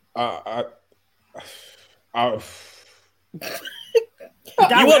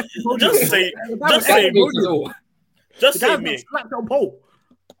 Just say Mick. Slapped on pole.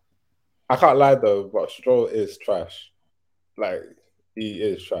 I can't lie though, but Stroll is trash. Like, he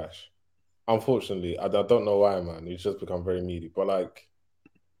is trash. Unfortunately, I don't know why, man. He's just become very needy. But like,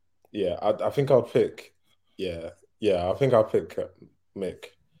 yeah, I think I'll pick. Yeah, I think I'll pick Mick.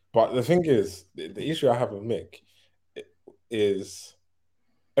 But the thing is, the issue I have with Mick is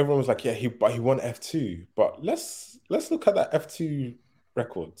everyone was like, yeah, he won F2. But let's look at that F2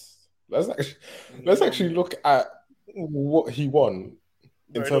 records. Let's actually look at what he won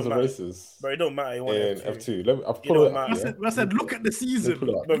in terms of races. But it don't matter. He won in F2. I'll pull it up. I said, look at the season.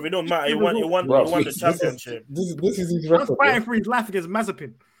 But it don't matter. He won the championship. This is his He's record. fighting for his life against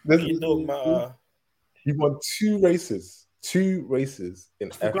Mazepin. It don't matter. He won two races in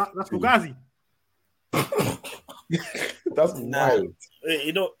F2. That's Fugazi. That's wild.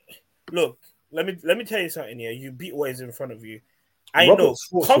 Look. Let me tell you something here. You beat what is in front of you. I know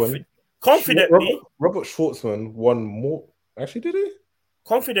confidently. Robert Schwartzman won more. Actually, did he?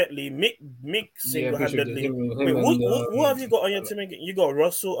 Confidently, Mick single-handedly. Who have you got on your team again? You got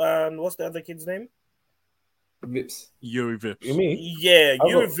Russell and what's the other kid's name? Vips. Yuri Vips. You mean? Yeah,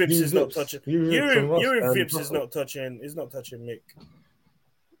 Yuri Vips is not touching. Yuri Vips is Russell. not touching. Is not touching Mick.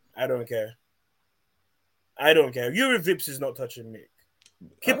 I don't care. Yuri Vips is not touching Mick.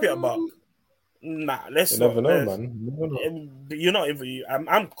 Keep it about. Nah, let's. You never know, man. You're not even.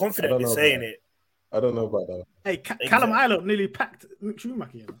 I'm confidently saying it. I don't know about that. Hey, Callum Island nearly packed Mick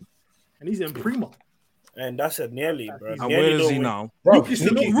Schumacher, and he's in Primo. And that's a nearly, bro. And where is he now? Yuki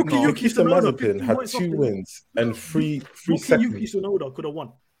Tsunoda Mazepin had 2 wins and three seconds. Yuki Tsunoda could have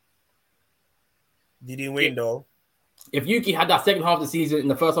won. Did he win though? If Yuki had that second half of the season, in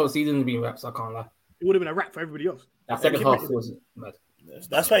the first half of the season, it'd be raps. I can't lie. It would have been a wrap for everybody else. That second half was mad.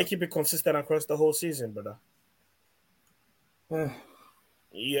 That's why you keep it consistent across the whole season, brother.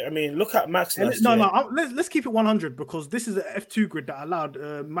 Yeah, I mean, look at Max. Let's keep it 100 because this is an F2 grid that allowed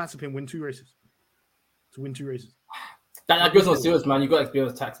Mazepin win 2 races. To win 2 races. That goes on serious, man. You got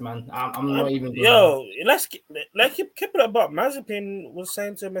experience tax, man. I'm not even. Let's keep it about. Mazepin was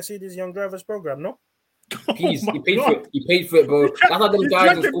saying to Mercedes Young Drivers Program, no? Please, he paid for it. He paid for it, bro. That's like them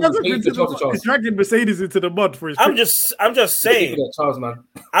guys in school paid for Charles. He's dragging Mercedes into the mud for his. I'm just saying. Charles, man.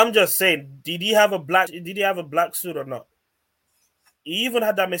 I'm just saying. Did he have a black suit or not? He even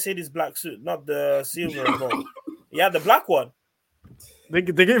had that Mercedes black suit, not the silver and gold. He had the black one. They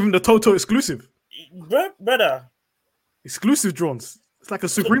gave him the Toto exclusive. Brother. Exclusive drones. It's like a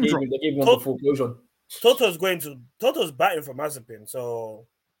Supreme drone. They gave him the full version. Toto's batting for Mazepin, so.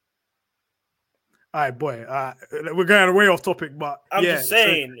 All right, boy. We're going way off topic, but I'm just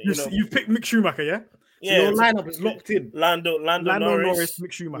saying. So you picked Mick Schumacher, yeah? Yeah. So your lineup is locked in. Lando Norris,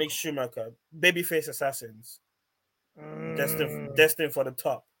 Mick Schumacher. Babyface assassins. Destined for the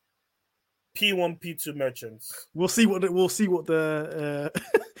top. P1, P2 merchants. We'll see what the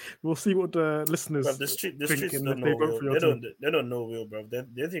listeners. Bro, the streets think don't know Will. They don't know Will, bro.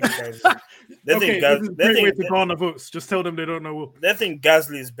 They think guys. This is a great way to garner votes. Just tell them they don't know Will. They think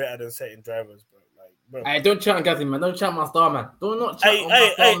Gasly is better than certain drivers, bro. Like, bro. Hey, don't chat on Gasly, man. Don't chat on my star, man. Don't chat on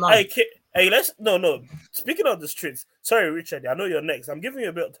my star, man. Let's no. Speaking of the streets, sorry, Richard. I know you're next. I'm giving you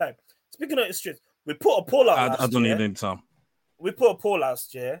a bit of time. Speaking of the streets, we put a poll out. I don't need any time. We put a poll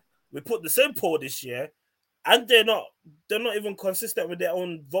last year. We put the same poll this year, and they're not even consistent with their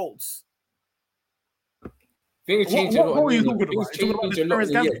own votes. Things change a lot. What were you talking about? You're talking about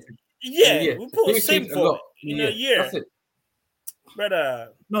the Yeah, we put the same vote in a year. That's it. Brother.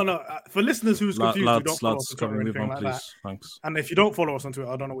 No. For listeners who's confused, who don't follow us on Twitter or anything like that. Thanks. And if you don't follow us on Twitter,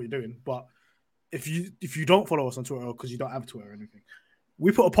 I don't know what you're doing. But if you don't follow us on Twitter because you don't have Twitter or anything,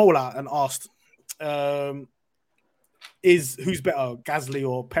 we put a poll out and asked, is who's better, Gasly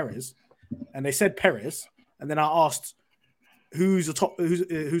or Perez? And they said Perez. And then I asked, who's a top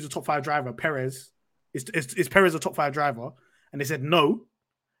 5 driver? Perez. Is Perez a top 5 driver? And they said no.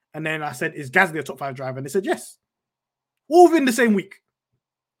 And then I said, is Gasly a top 5 driver? And they said yes. All within the same week.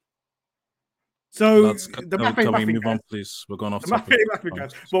 So can we move on, please? We're going off topic. But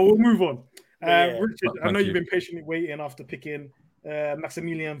we'll move on. Richard, I know you've been patiently waiting after picking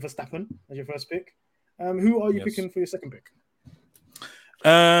Maximilian Verstappen as your first pick. Who are you picking for your second pick?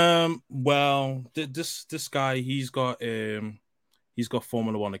 Well, this guy, he's got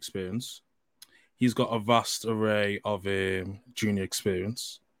Formula One experience. He's got a vast array of junior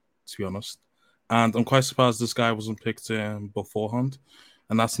experience, to be honest. And I'm quite surprised this guy wasn't picked beforehand.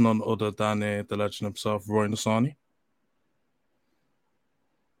 And that's none other than the legend himself, Roy Nissany.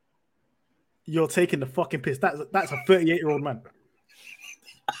 You're taking the fucking piss. That's a 38-year-old man.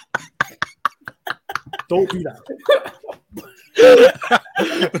 Don't do that.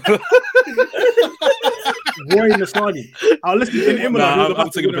 Roy Nissany. I was listening to Imola. I'm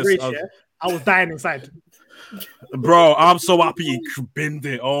taking the piss. I was dying inside. Bro, I'm so happy he binned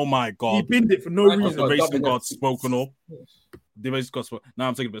it. Oh my God. He binned it for no reason. The racing god spoken up. The racing god spoken. Now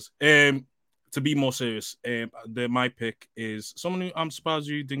I'm taking this. To be more serious, my pick is someone who I'm surprised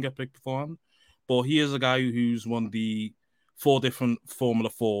you didn't get picked beforehand, but he is a guy who's won the 4 different Formula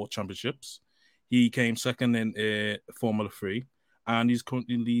 4 championships. He came second in Formula 3, and he's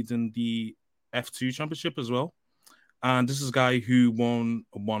currently leading the F2 championship as well. And this is a guy who won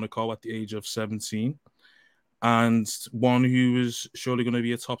Monaco at the age of 17, and one who is surely going to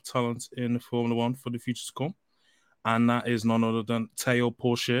be a top talent in Formula 1 for the future to come. And that is none other than Théo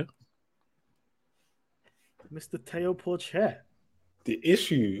Pourchaire. Mr. Théo Pourchaire. The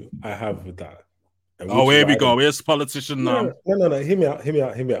issue I have with that. Here we go. Here's politician now. No. Hear me out.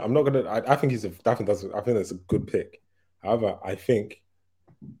 I'm not gonna. I think that's a good pick. However, I think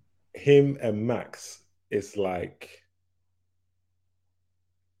him and Max is like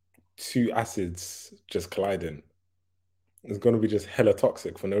 2 acids just colliding. It's gonna be just hella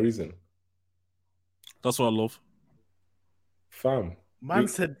toxic for no reason. That's what I love. Fam. Man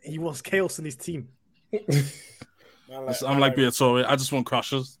said he wants chaos in his team. I'm like Beatori. I just want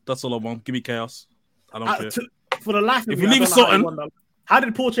crashes. That's all I want. Give me chaos. I don't care. For the life of me, how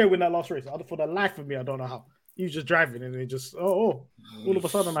did Pourchaire win that last race? For the life of me, I don't know how. He was just driving and he just all of a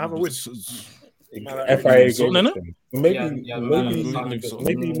sudden I have a win. FIA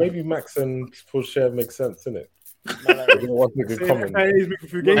maybe Max and Pourchaire make sense, innit?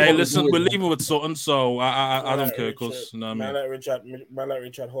 Hey, listen, we're leaving with Sutton, so I don't care, because man like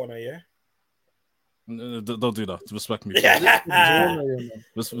Richard Horner, yeah. Don't do that. Respect me.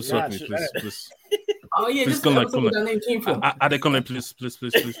 Respect me, please. Oh yeah, please, this is where that name came from. Please.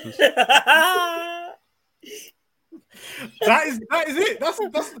 That is it. That's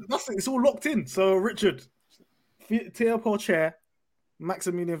it. It's all locked in. So Richard, Théo Pourchaire,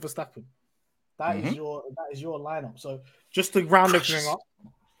 Maximilian Verstappen. That is your lineup. So just to round everything up,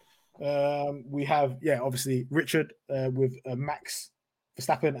 we have obviously Richard with Max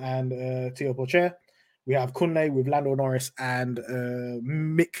Verstappen and Théo Pourchaire. We have Kunle with Lando Norris and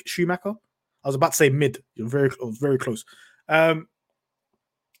Mick Schumacher. I was about to say mid. You're very close. We've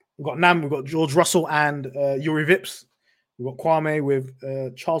got Nam, we've got George Russell and Yuri Vips. We've got Kwame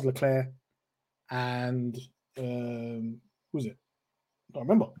with Charles Leclerc and who's it? I don't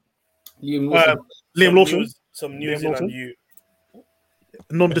remember. Liam Lawson. Some New Zealand you.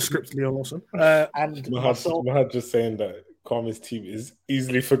 Nondescript Liam Lawson. And Mahad just saying that Kwame's team is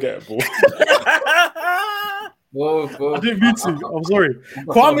easily forgettable. Whoa. I didn't mean to. I'm sorry.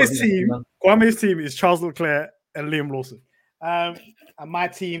 Kwame's team is Charles Leclerc and Liam Lawson. And my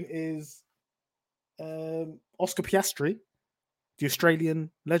team is Oscar Piastri, the Australian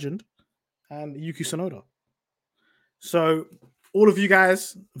legend, and Yuki Tsunoda. So all of you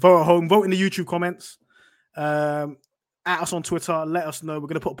guys, vote at home, vote in the YouTube comments, at us on Twitter, let us know. We're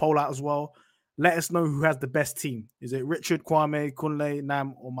going to put a poll out as well. Let us know who has the best team. Is it Richard, Kwame, Kunle,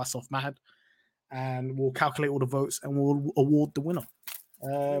 Nam, or myself, Mahad? And we'll calculate all the votes and we'll award the winner.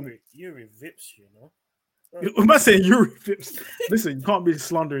 Yuri Vips, you know. I'm not saying Yuri Vips. Listen, you can't be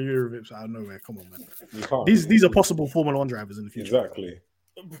slandering Yuri Vips out of nowhere. Come on, man. These are possible Formula 1 drivers in the future. Exactly.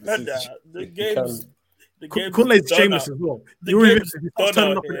 The game's Kunle's shameless as well. Yuri Vips, if he's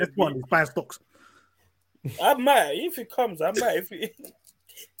turning up in F1, he's buying stocks. I might. If it comes, I might. If he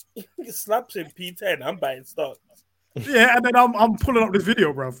slaps in P10, I'm buying stocks. Yeah, and then I'm pulling up this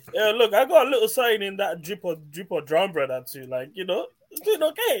video, bro. Yeah, look, I got a little sign in that drip or drown brother too. Like, you know, it's doing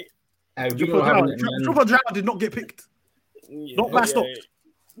okay. Drip or drown did not get picked. Not by stocks.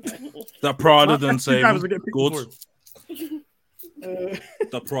 That Prada didn't say good.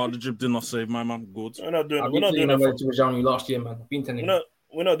 The prodigy did not save my man. Good. We're not doing. I've We're been not telling doing you a. about to resign you last year, man. I've been telling We're you. not.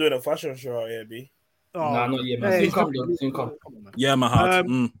 We're not doing a fashion show out here, B. Nah, not yet, man. Hey, Soon come, though. Soon come. on, man. Yeah, my heart.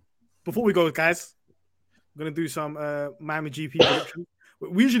 Before we go, guys, I'm gonna do some Miami GP predictions.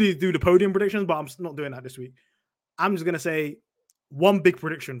 We usually do the podium predictions, but I'm not doing that this week. I'm just gonna say one big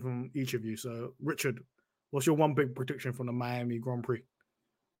prediction from each of you. So, Richard, what's your one big prediction from the Miami Grand Prix?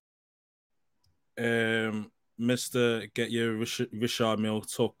 Mr. Get Your Richard Mille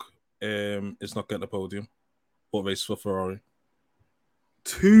took is not getting the podium, but race for Ferrari.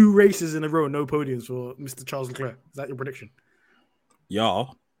 2 races in a row, no podiums for Mr. Charles Leclerc. Is that your prediction? Yeah.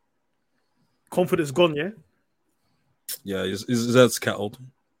 Confidence gone, yeah? Yeah, his head's kettled,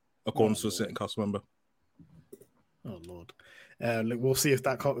 according to a certain cast member. Oh, Lord. Look, we'll see if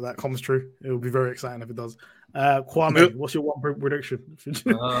that comes true. It will be very exciting if it does. Kwame, what's your one prediction with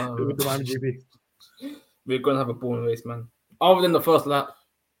the Miami GP? We're going to have a boring race, man. Other than the first lap,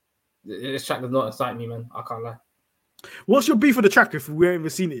 this track does not excite me, man. I can't lie. What's your beef with the track if we haven't even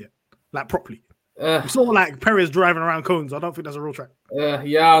seen it yet? Like, properly. We saw, like, Perez driving around cones. I don't think that's a real track.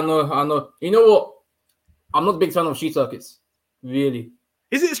 Yeah, I know. You know what? I'm not a big fan of street circuits. Really.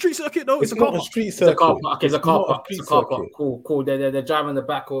 Is it a street circuit, though? It's not a street circuit. It's a car park. It's a car park. It's a car park. Cool. They're driving the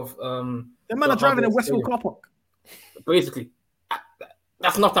back of... The man are driving in Westfield car park. Basically.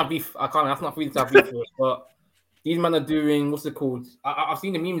 That's not that beef. That's not really that beef for us. But these men are doing... What's it called? I've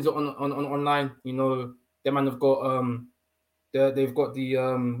seen the memes on online. You know, them man have got... They've got the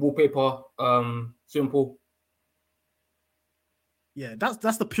wallpaper swimming pool. Yeah,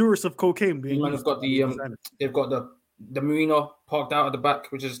 that's the purest of cocaine. Being Man has got they've got the marina parked out at the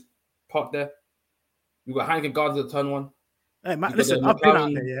back, which is parked there. We've got Heineken Gardens at turn 1. Hey, man, listen, I've been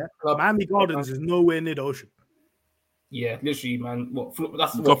out there, yeah. Club. Miami Gardens is nowhere near the ocean. Yeah, literally, man.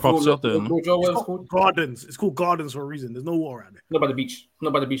 That's got props out there. It's called Gardens. It's called Gardens for a reason. There's no water out there. Not by the beach.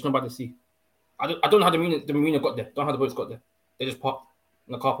 Not by the sea. I don't know how the marina got there. Don't know how the boats got there. They just parked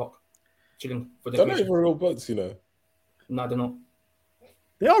in the car park, chilling for the. They're not even real boats, you know. No, they're not.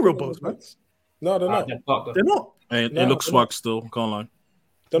 They are real boats, man. No, they're not. They're not. It looks swag still. Can't lie.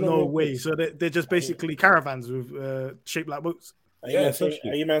 No way. So they're just basically caravans with shaped like boats. Are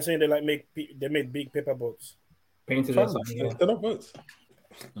you man saying they make big paper boats? Painted or something. Yeah. They're not boats.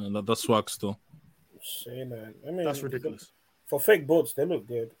 That's swag still. Say that. I mean, that's ridiculous. For fake boats, they look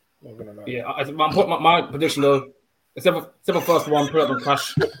good. Not gonna lie. Yeah, my prediction though, except for first one, put up and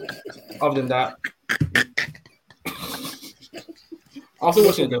crash. Other than that, I'll still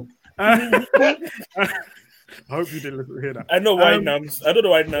watching it though. I hope you didn't hear that. I know why Nams. I don't know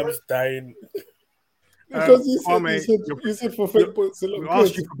why Nams dying. Because you said for fake boats, they look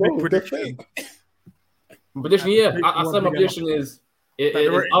good. You for big prediction. Prediction, yeah. I said my prediction is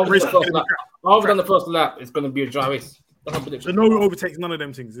other than the first lap, it's going to be a dry race. That's my prediction. So no overtakes, none of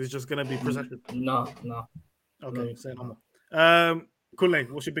them things. It's just going to be procession. No. Okay, say no more. Kule,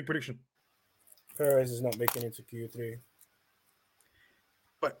 what's your big prediction? Perez is not making it to Q3.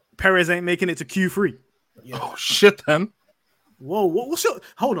 But Perez ain't making it to Q3. Yeah. Oh shit, then. Whoa, what's your...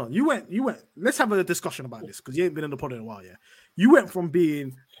 Hold on, you went... Let's have a discussion about this, because you ain't been in the pod in a while, yeah? You went from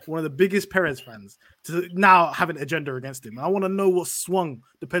being one of the biggest Perez fans to now having an agenda against him. I want to know what swung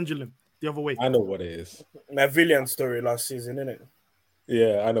the pendulum the other way. I know what it is. That Villian story last season, isn't it?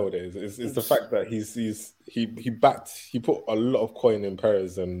 Yeah, I know what it is. It's the fact that he put a lot of coin in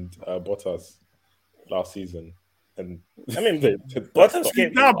Perez and Bottas last season. And I mean, Bottas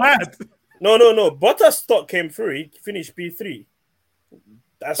came... Not bad. No. Bottas stock came through. He finished P3.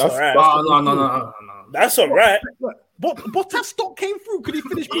 That's all right. No. That's all right. Bottas stock came through. Could he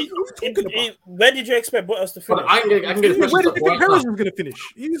finish P4? Where did you expect Bottas to finish? I can get Where did you think Perez was going to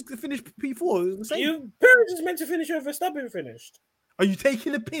finish? He was going to finish P4. It was the same. Perez is meant to finish where Verstappen finished. Are you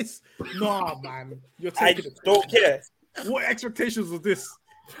taking a piss? No, man. You're taking I don't care. What expectations was this?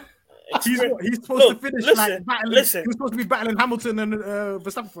 He's supposed to finish battling. He was supposed to be battling Hamilton and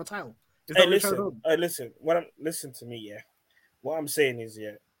Verstappen for a title. Listen. Listen to me, yeah. What I'm saying is,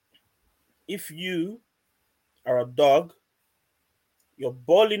 yeah, if you are a dog, you're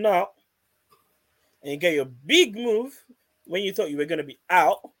balling out, and you get your big move when you thought you were going to be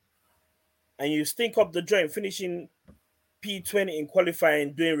out, and you stink up the joint, finishing P20 in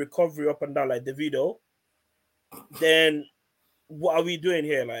qualifying, doing recovery up and down like Davido, then what are we doing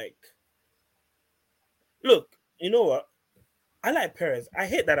here? Like, look, you know what? I like Perez. I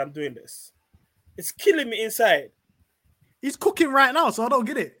hate that I'm doing this. It's killing me inside. He's cooking right now, so I don't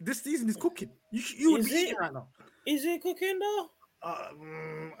get it. This season is cooking. You would be eating right now. Is he cooking though?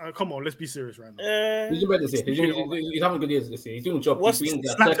 Come on, let's be serious right now. He's doing better this year. He's having good years this year. He's doing a job. What's he's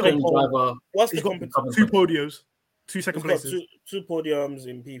the second driver. What's the competition? 2 podiums. 2 second He's got places. two podiums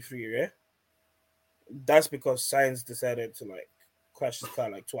in P3, yeah? That's because Sainz decided to like crash his car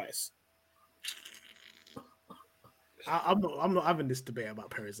like twice. I'm not having this debate about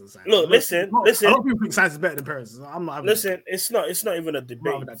Perez and Sainz. Look, listen. A lot of people think Sainz is better than Perez. I'm not having Listen, it's not even a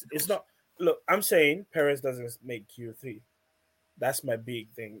debate. that It's not. Look, I'm saying Perez doesn't make Q3. That's my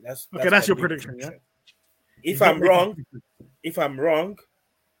big thing. That's your my big prediction, yeah? If I'm wrong,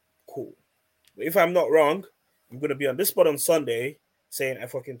 cool. But if I'm not wrong, I'm gonna be on this spot on Sunday saying I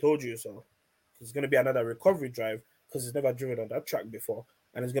fucking told you so. It's gonna be another recovery drive because he's never driven on that track before,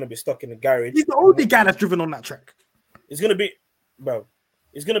 and he's gonna be stuck in the garage. He's the only guy that's driven on that track. It's gonna be, bro.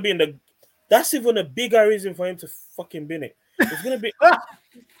 It's gonna be in the. That's even a bigger reason for him to fucking bin it. It's gonna be.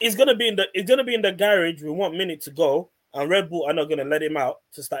 It's gonna be in the garage with 1 minute to go, and Red Bull are not gonna let him out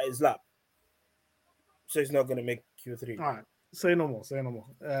to start his lap. So he's not gonna make Q3. All right. Say no more.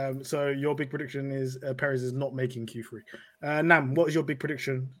 So your big prediction is Perez is not making Q3. Nam, what is your big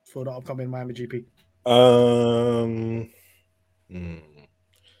prediction for the upcoming Miami GP?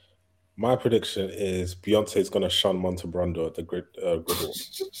 My prediction is Beyonce is going to shun Montebrando at the grid wall.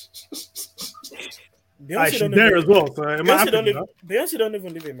 She's there as well. So Beyonce don't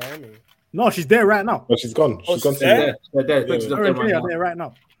even live in Miami. No, she's there right now. No, she's gone. She's gone to They're there. Her and Jay are there right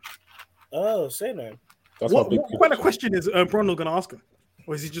now. Oh, say no. That's What kind of question is Brundle going to ask her?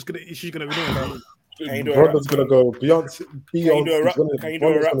 Or is she just going to be doing that? Brundle's going to go, Beyonce. Can you do a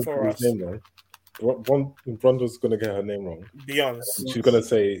rap for us? Brundle's going to get her name wrong. Beyonce. She's going to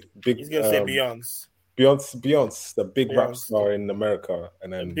say big. He's going to say Beyonce. Beyonce, the big rap star in America.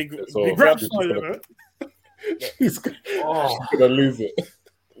 And then big rap star, She's going to lose it.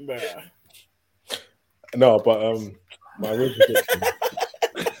 Nah. No, but my real prediction.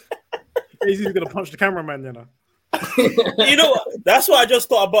 He's going to punch the cameraman, you know. You know what? That's what I just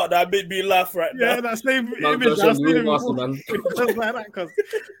thought about. That made me laugh right now. Yeah, that same image. Just like that, cause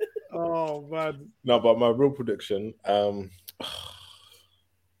oh man. No, but my real prediction.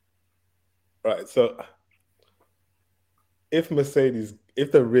 Right. So, if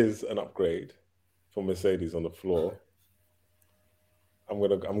there is an upgrade for Mercedes on the floor, I'm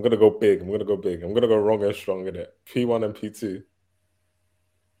gonna go big. I'm gonna go wrong and strong in it. P1 and P2.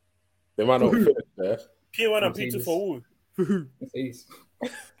 They might not finish there. P1 and P2 for who? Mercedes.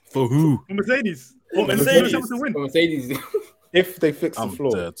 For who? For Mercedes. For Mercedes. For Mercedes. If they fix the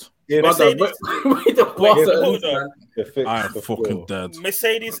floor. Dead. I am fucking dead.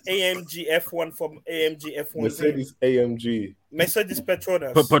 Mercedes AMG F1 from AMG F1. Mercedes AMG. Mercedes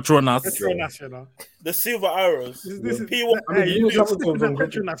Petronas. Petronas. You know. The Silver Arrows. This is P1. Lewis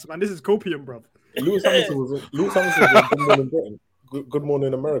Petronas, man. This is Copium, bro. Lewis Hamilton was Good Morning Britain. Good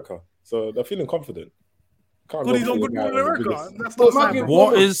Morning America. So they're feeling confident. Good, he's on Good Morning America. That's not sad,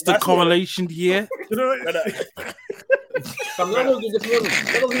 what is the correlation here? You know,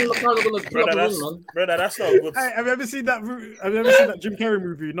 Brother, that's not good. Hey, have you ever seen that Jim Carrey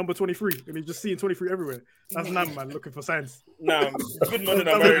movie, Number 23? And he's just seeing 23 everywhere. That's Nam, man, looking for signs. Nah, Good Morning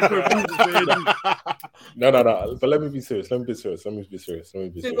America. No. But let me be serious. Let me be serious.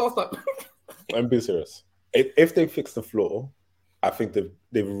 If they fix the floor, I think they've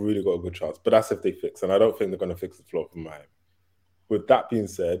really got a good chance. But that's if they fix. And I don't think they're going to fix the floor for Miami. With that being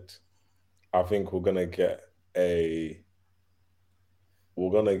said, I think we're going to get a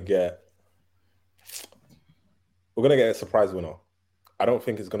surprise winner. I don't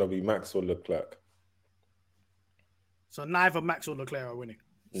think it's going to be Max or Leclerc. So neither Max or Leclerc are winning.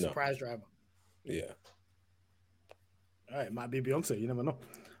 Surprise driver. Yeah. All right, it might be Beyonce. You never know.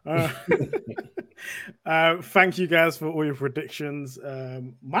 Thank you guys for all your predictions.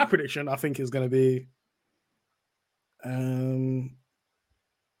 My prediction, I think, is going to be.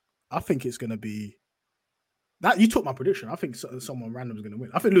 I think it's going to be. That you took my prediction. I think someone random is going to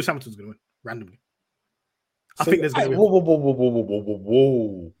win. I think Lewis Hamilton's going to win randomly. I think there's going to be.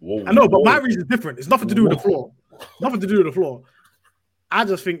 Whoa. I know, but my reason is different. It's nothing to do with the floor. I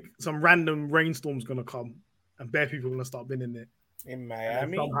just think some random rainstorm's going to come and bare people are going to start winning it. In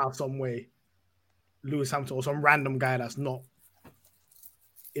Miami? Somehow, some way, Lewis Hamilton or some random guy that's not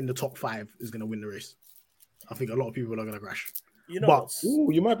in the top 5 is going to win the race. I think a lot of people are going to crash. You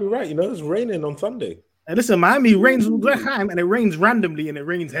might be right. You know, it's raining on Sunday. And listen, Miami rains all the time, and it rains randomly, and it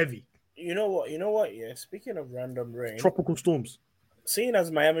rains heavy. You know what? Yeah. Speaking of random rain, tropical storms. Seeing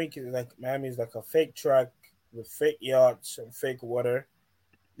as Miami is like a fake track with fake yachts and fake water,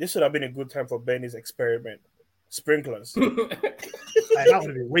 this would have been a good time for Benny's experiment. Sprinklers. That would have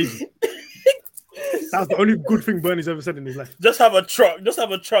been wavy. That's the only good thing Bernie's ever said in his life. Just have a truck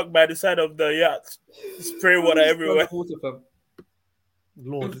by the side of the yacht. Spray water everywhere.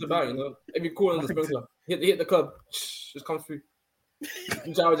 Lord. It's about, you know, every corner of the sprinkler. hit the curb, just come through.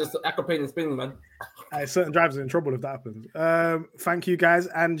 Java just aquaplane and spinning, man. Certain drivers are in trouble if that happens. Thank you guys,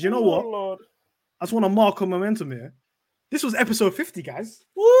 and you know what? Lord. I just want to mark on momentum here. This was episode 50, guys.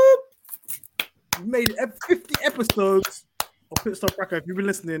 Whoop! We've made 50 episodes of Pit Stop Fracas. If you've been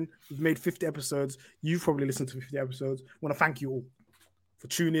listening, we've made 50 episodes. You've probably listened to 50 episodes. I want to thank you all for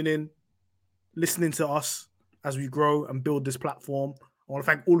tuning in, listening to us as we grow and build this platform. I want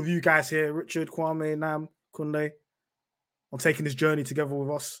to thank all of you guys here, Richard, Kwame, Nam, Kunle, on taking this journey together with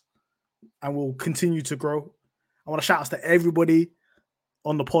us, and we'll continue to grow. I want to shout out to everybody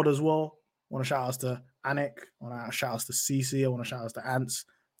on the pod as well. I want to shout out to Anik. I want to shout out to Cece. I want to shout out to Ants,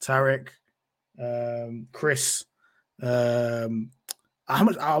 Tarek, Chris. How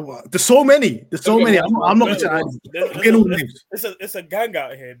much? There's so many. There's so many. I'm not going to tell you. I'm getting all the names. It's a gang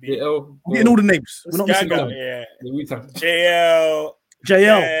out here, B. I'm getting all the names. We're not missing out. Yeah.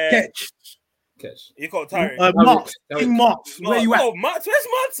 JL, Catch. You got Tarek. Marks. King Marks. Where you at? Oh, Marks. Where's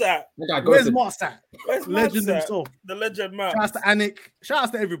Marks at? Where's Marks at? Where's Legend himself. The legend Marks. Shout out to Anik. Shout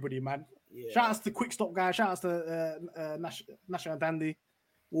out to everybody, man. Yeah. Shout out to Quick Stop guy. Shout out to National Dandy.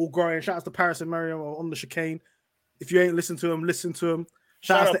 All growing. Shout out to Paris and Miriam on the chicane. If you ain't listened to them, listen to them.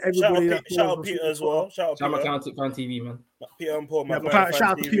 Shout out to everybody. Shout out Peter as well. Shout out to Fan TV, man. Peter and Paul, man. Shout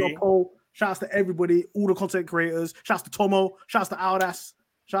out to Peter and Paul. Shout out to everybody, all the content creators. Shout out to Tomo. Shout out to Aldas.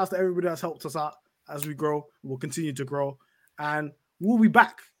 Shout out to everybody that's helped us out as we grow. We'll continue to grow. And we'll be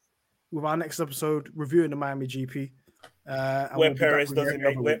back with our next episode reviewing the Miami GP. Where Perez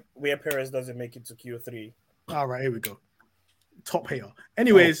doesn't make it to Q3. All right, here we go. Top hater.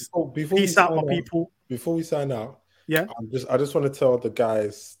 Anyways, peace out, my people. Before we sign out, yeah, I just want to tell the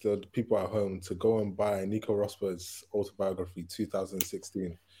guys, the people at home, to go and buy Nico Rosberg's autobiography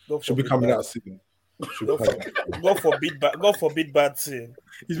 2016. Should be coming out soon. Go for big bad sin.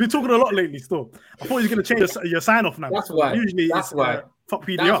 He's been talking a lot lately. Still, I thought he was going to change your sign off now. That's why. Usually, that's why. Fuck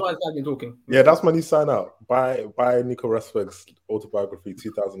PDR. That's why I've been talking. Yeah, that's my new sign out. Buy Nico Rosberg's autobiography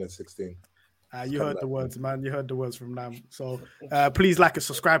 2016. You heard the words, man. You heard the words from Nam. So please like and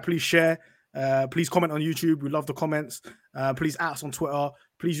subscribe. Please share. Please comment on YouTube. We love the comments. Please at us on Twitter.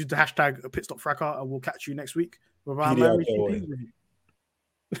 Please use the hashtag PitStopFracas, and we'll catch you next week with our Miami GP review.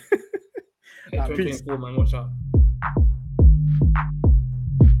 2024, man. Watch out.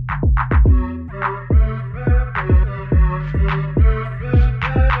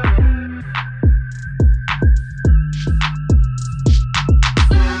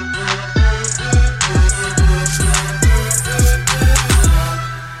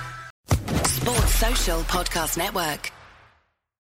 Sports Social Podcast Network.